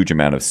huge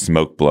amount of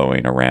smoke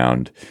blowing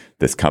around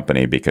this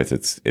company because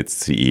its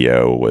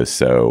CEO was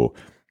so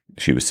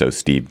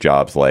Steve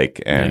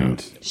Jobs-like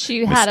and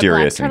she had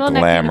mysterious a black and turtleneck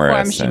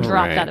glamorous. Uniform. She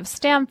dropped out of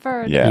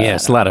Stanford.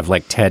 Yes, a lot of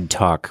like TED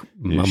Talk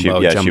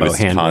mumbo jumbo she was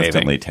hand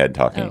constantly waving. TED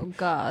talking. Oh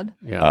God.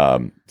 Yeah.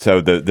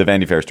 So the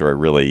Vanity Fair story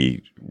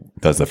really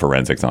does the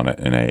forensics on it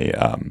in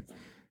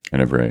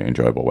a very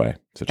enjoyable way.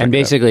 So and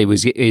basically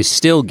is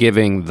still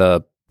giving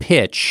the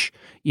pitch,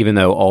 even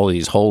though all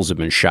these holes have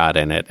been shot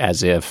in it,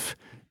 as if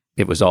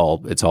it's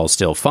all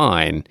still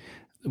fine,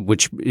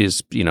 which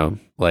is,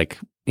 like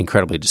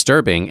incredibly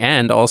disturbing,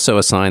 and also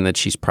a sign that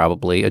she's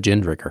probably a gin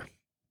drinker.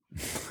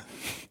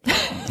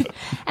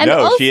 And no,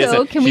 also, she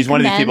isn't. She's one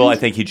of these people. I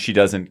commend- think she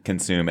doesn't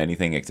consume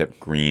anything except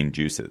green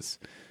juices,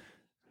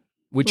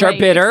 Which are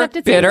bitter.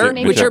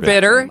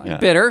 Yeah.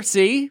 Bitter.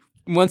 See,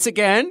 once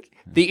again,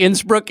 the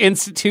Innsbruck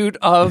Institute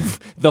of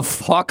the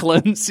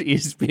Falklands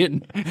has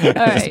been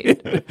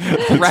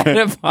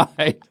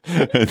ratified.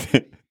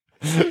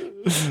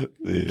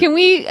 Can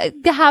we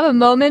have a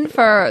moment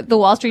for the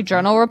Wall Street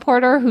Journal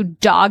reporter who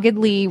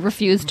doggedly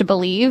refused to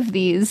believe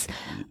these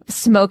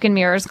smoke and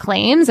mirrors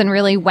claims and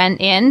really went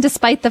in,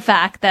 despite the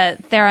fact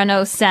that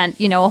Theranos sent,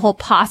 a whole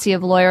posse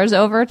of lawyers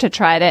over to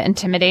try to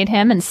intimidate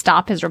him and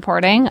stop his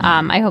reporting.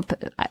 I hope,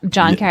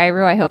 John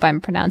Carreyrou, I hope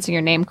I'm pronouncing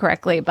your name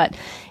correctly, but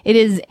it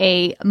is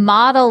a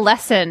model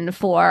lesson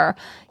for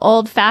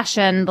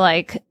old-fashioned,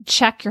 like,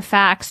 check your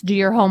facts, do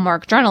your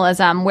homework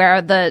journalism,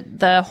 where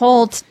the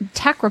whole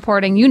tech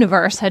reporting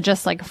universe had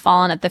just like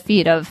fallen at the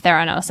feet of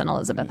Theranos and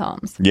Elizabeth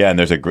Holmes. Yeah, and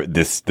there's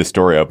the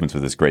story opens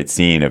with this great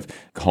scene of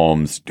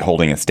Holmes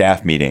holding a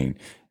staff meeting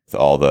with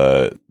all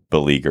the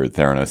beleaguered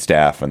Theranos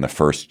staff, and the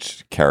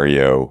first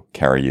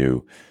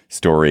Carreyrou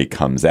story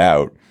comes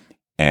out,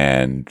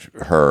 and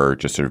her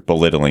just sort of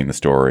belittling the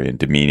story and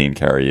demeaning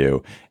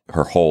Carreyrou.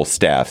 Her whole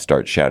staff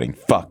starts shouting,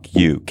 "Fuck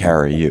you,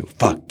 Carreyrou!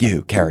 Fuck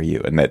you,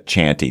 Carreyrou!" and that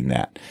chanting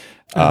that.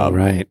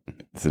 Right.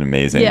 It's an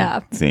amazing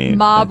scene.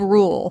 Mob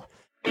rule.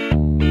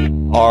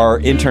 Our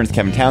interns,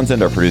 Kevin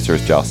Townsend. Our producer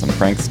is Jocelyn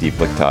Frank. Steve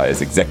Lichtai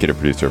is executive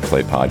producer of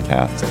Slate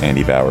Podcasts.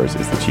 Andy Bowers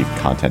is the chief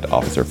content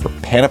officer for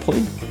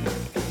Panoply.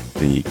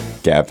 The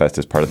GabFest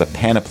is part of the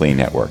Panoply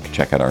Network.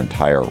 Check out our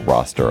entire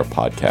roster of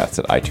podcasts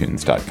at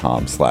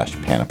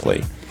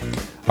itunes.com/Panoply.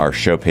 Our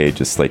show page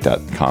is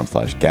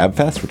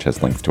slate.com/GabFest, which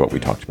has links to what we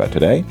talked about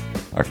today.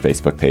 Our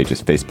Facebook page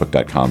is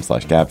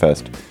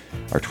facebook.com/GabFest.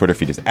 Our Twitter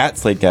feed is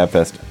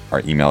 @SlateGabFest.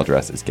 Our email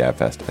address is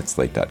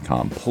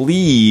gabfest@slate.com.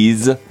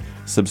 Please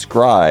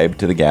subscribe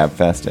to the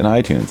GabFest in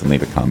iTunes and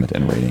leave a comment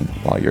and rating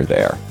while you're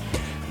there.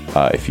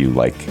 If you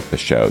like the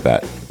show,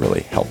 that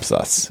really helps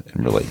us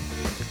and really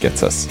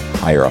gets us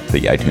higher up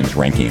the iTunes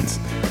rankings.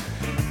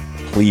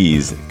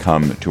 Please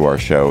come to our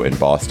show in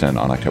Boston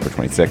on October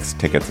 26th.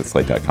 Tickets at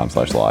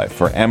slate.com/live.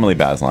 For Emily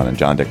Bazelon and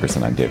John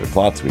Dickerson, I'm David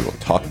Plotz. We will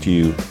talk to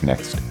you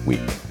next week.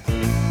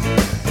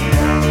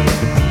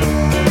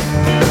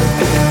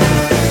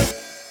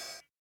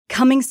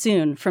 Coming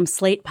soon from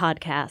Slate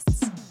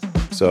Podcasts.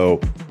 So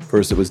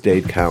first it was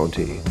Dade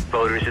County.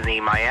 Voters in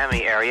the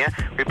Miami area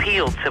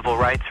repealed civil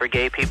rights for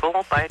gay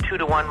people by a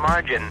 2-to-1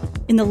 margin.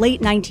 In the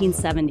late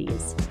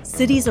 1970s,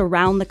 cities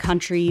around the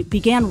country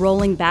began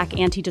rolling back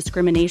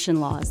anti-discrimination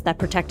laws that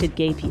protected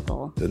gay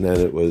people. And then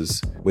it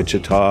was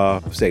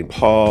Wichita, St.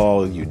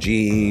 Paul,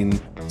 Eugene.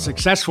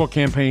 Successful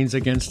campaigns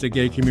against the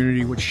gay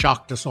community, which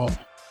shocked us all.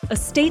 A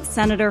state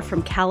senator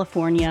from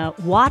California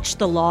watched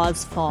the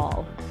laws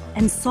fall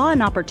and saw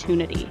an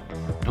opportunity.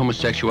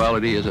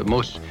 Homosexuality is a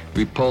most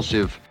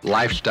repulsive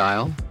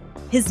lifestyle.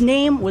 His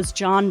name was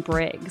John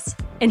Briggs,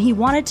 and he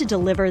wanted to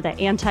deliver the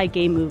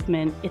anti-gay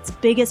movement its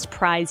biggest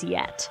prize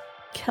yet.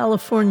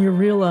 California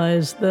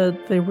realized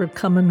that they were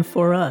coming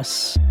for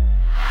us.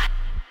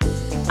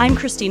 I'm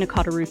Christina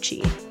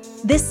Cauterucci.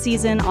 This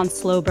season on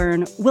Slow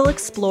Burn, we'll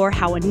explore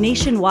how a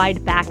nationwide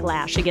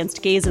backlash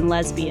against gays and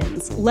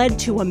lesbians led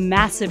to a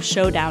massive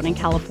showdown in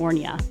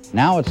California.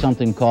 Now it's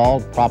something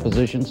called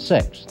Proposition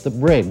 6, the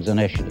Briggs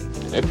Initiative.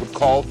 It would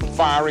call for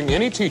firing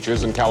any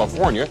teachers in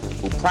California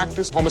who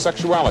practice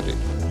homosexuality.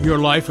 Your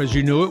life as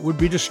you knew it would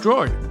be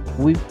destroyed.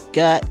 We've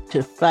got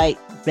to fight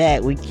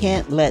back. We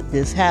can't let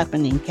this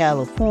happen in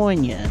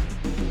California.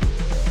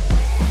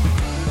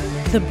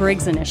 The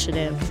Briggs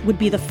Initiative would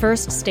be the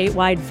first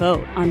statewide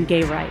vote on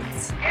gay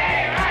rights.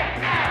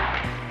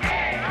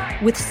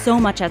 With so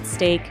much at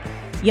stake,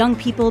 young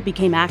people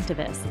became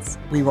activists.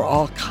 We were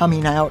all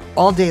coming out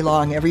all day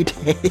long, every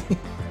day.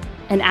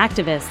 And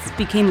activists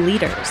became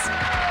leaders.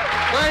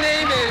 My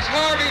name is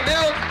Harvey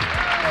Milk,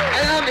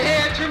 and I'm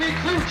here to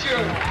recruit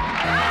you.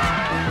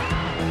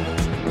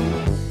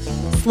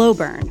 Slow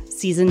Burn,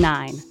 Season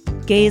 9,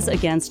 Gays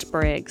Against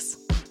Briggs.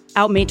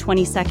 Out May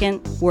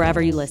 22nd,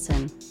 wherever you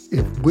listen.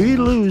 If we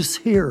lose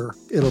here,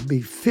 it'll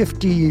be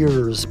 50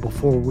 years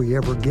before we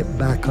ever get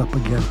back up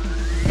again.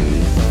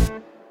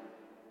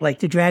 Like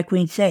the drag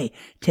queens say,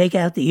 take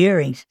out the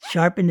earrings,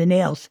 sharpen the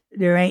nails.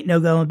 There ain't no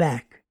going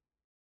back.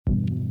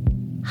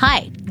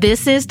 Hi,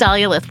 this is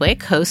Dahlia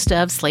Lithwick, host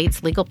of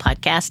Slate's legal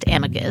podcast,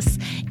 Amicus.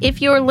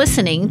 If you're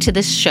listening to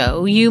this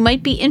show, you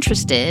might be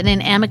interested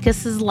in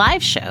Amicus's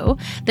live show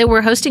that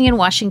we're hosting in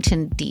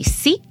Washington,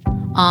 D.C.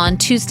 on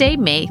Tuesday,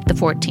 May the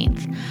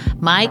 14th.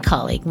 My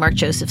colleague, Mark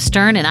Joseph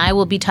Stern, and I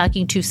will be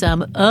talking to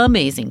some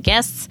amazing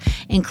guests,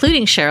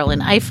 including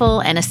Sherrilyn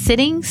Ifill and a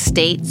sitting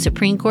state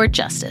Supreme Court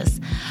justice,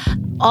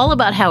 all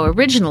about how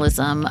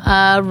originalism,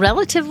 a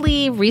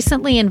relatively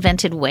recently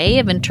invented way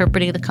of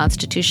interpreting the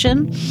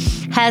Constitution,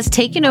 has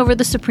taken over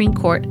the Supreme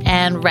Court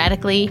and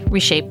radically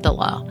reshaped the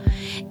law.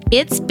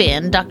 It's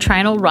been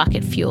doctrinal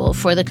rocket fuel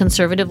for the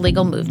conservative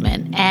legal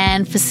movement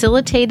and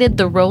facilitated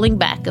the rolling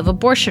back of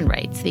abortion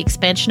rights, the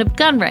expansion of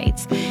gun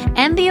rights,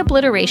 and the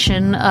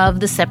obliteration of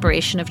the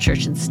separation of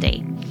church and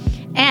state.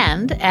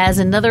 And as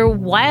another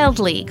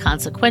wildly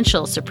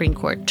consequential Supreme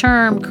Court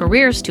term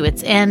careers to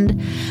its end,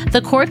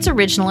 the court's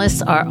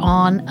originalists are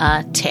on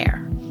a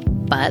tear.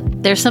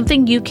 But there's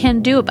something you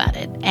can do about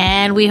it,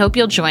 and we hope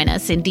you'll join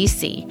us in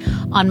D.C.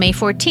 on May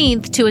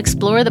 14th to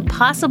explore the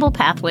possible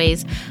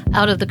pathways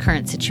out of the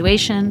current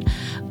situation.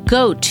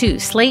 Go to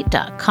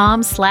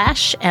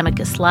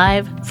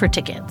slate.com/amicuslive for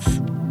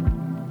tickets.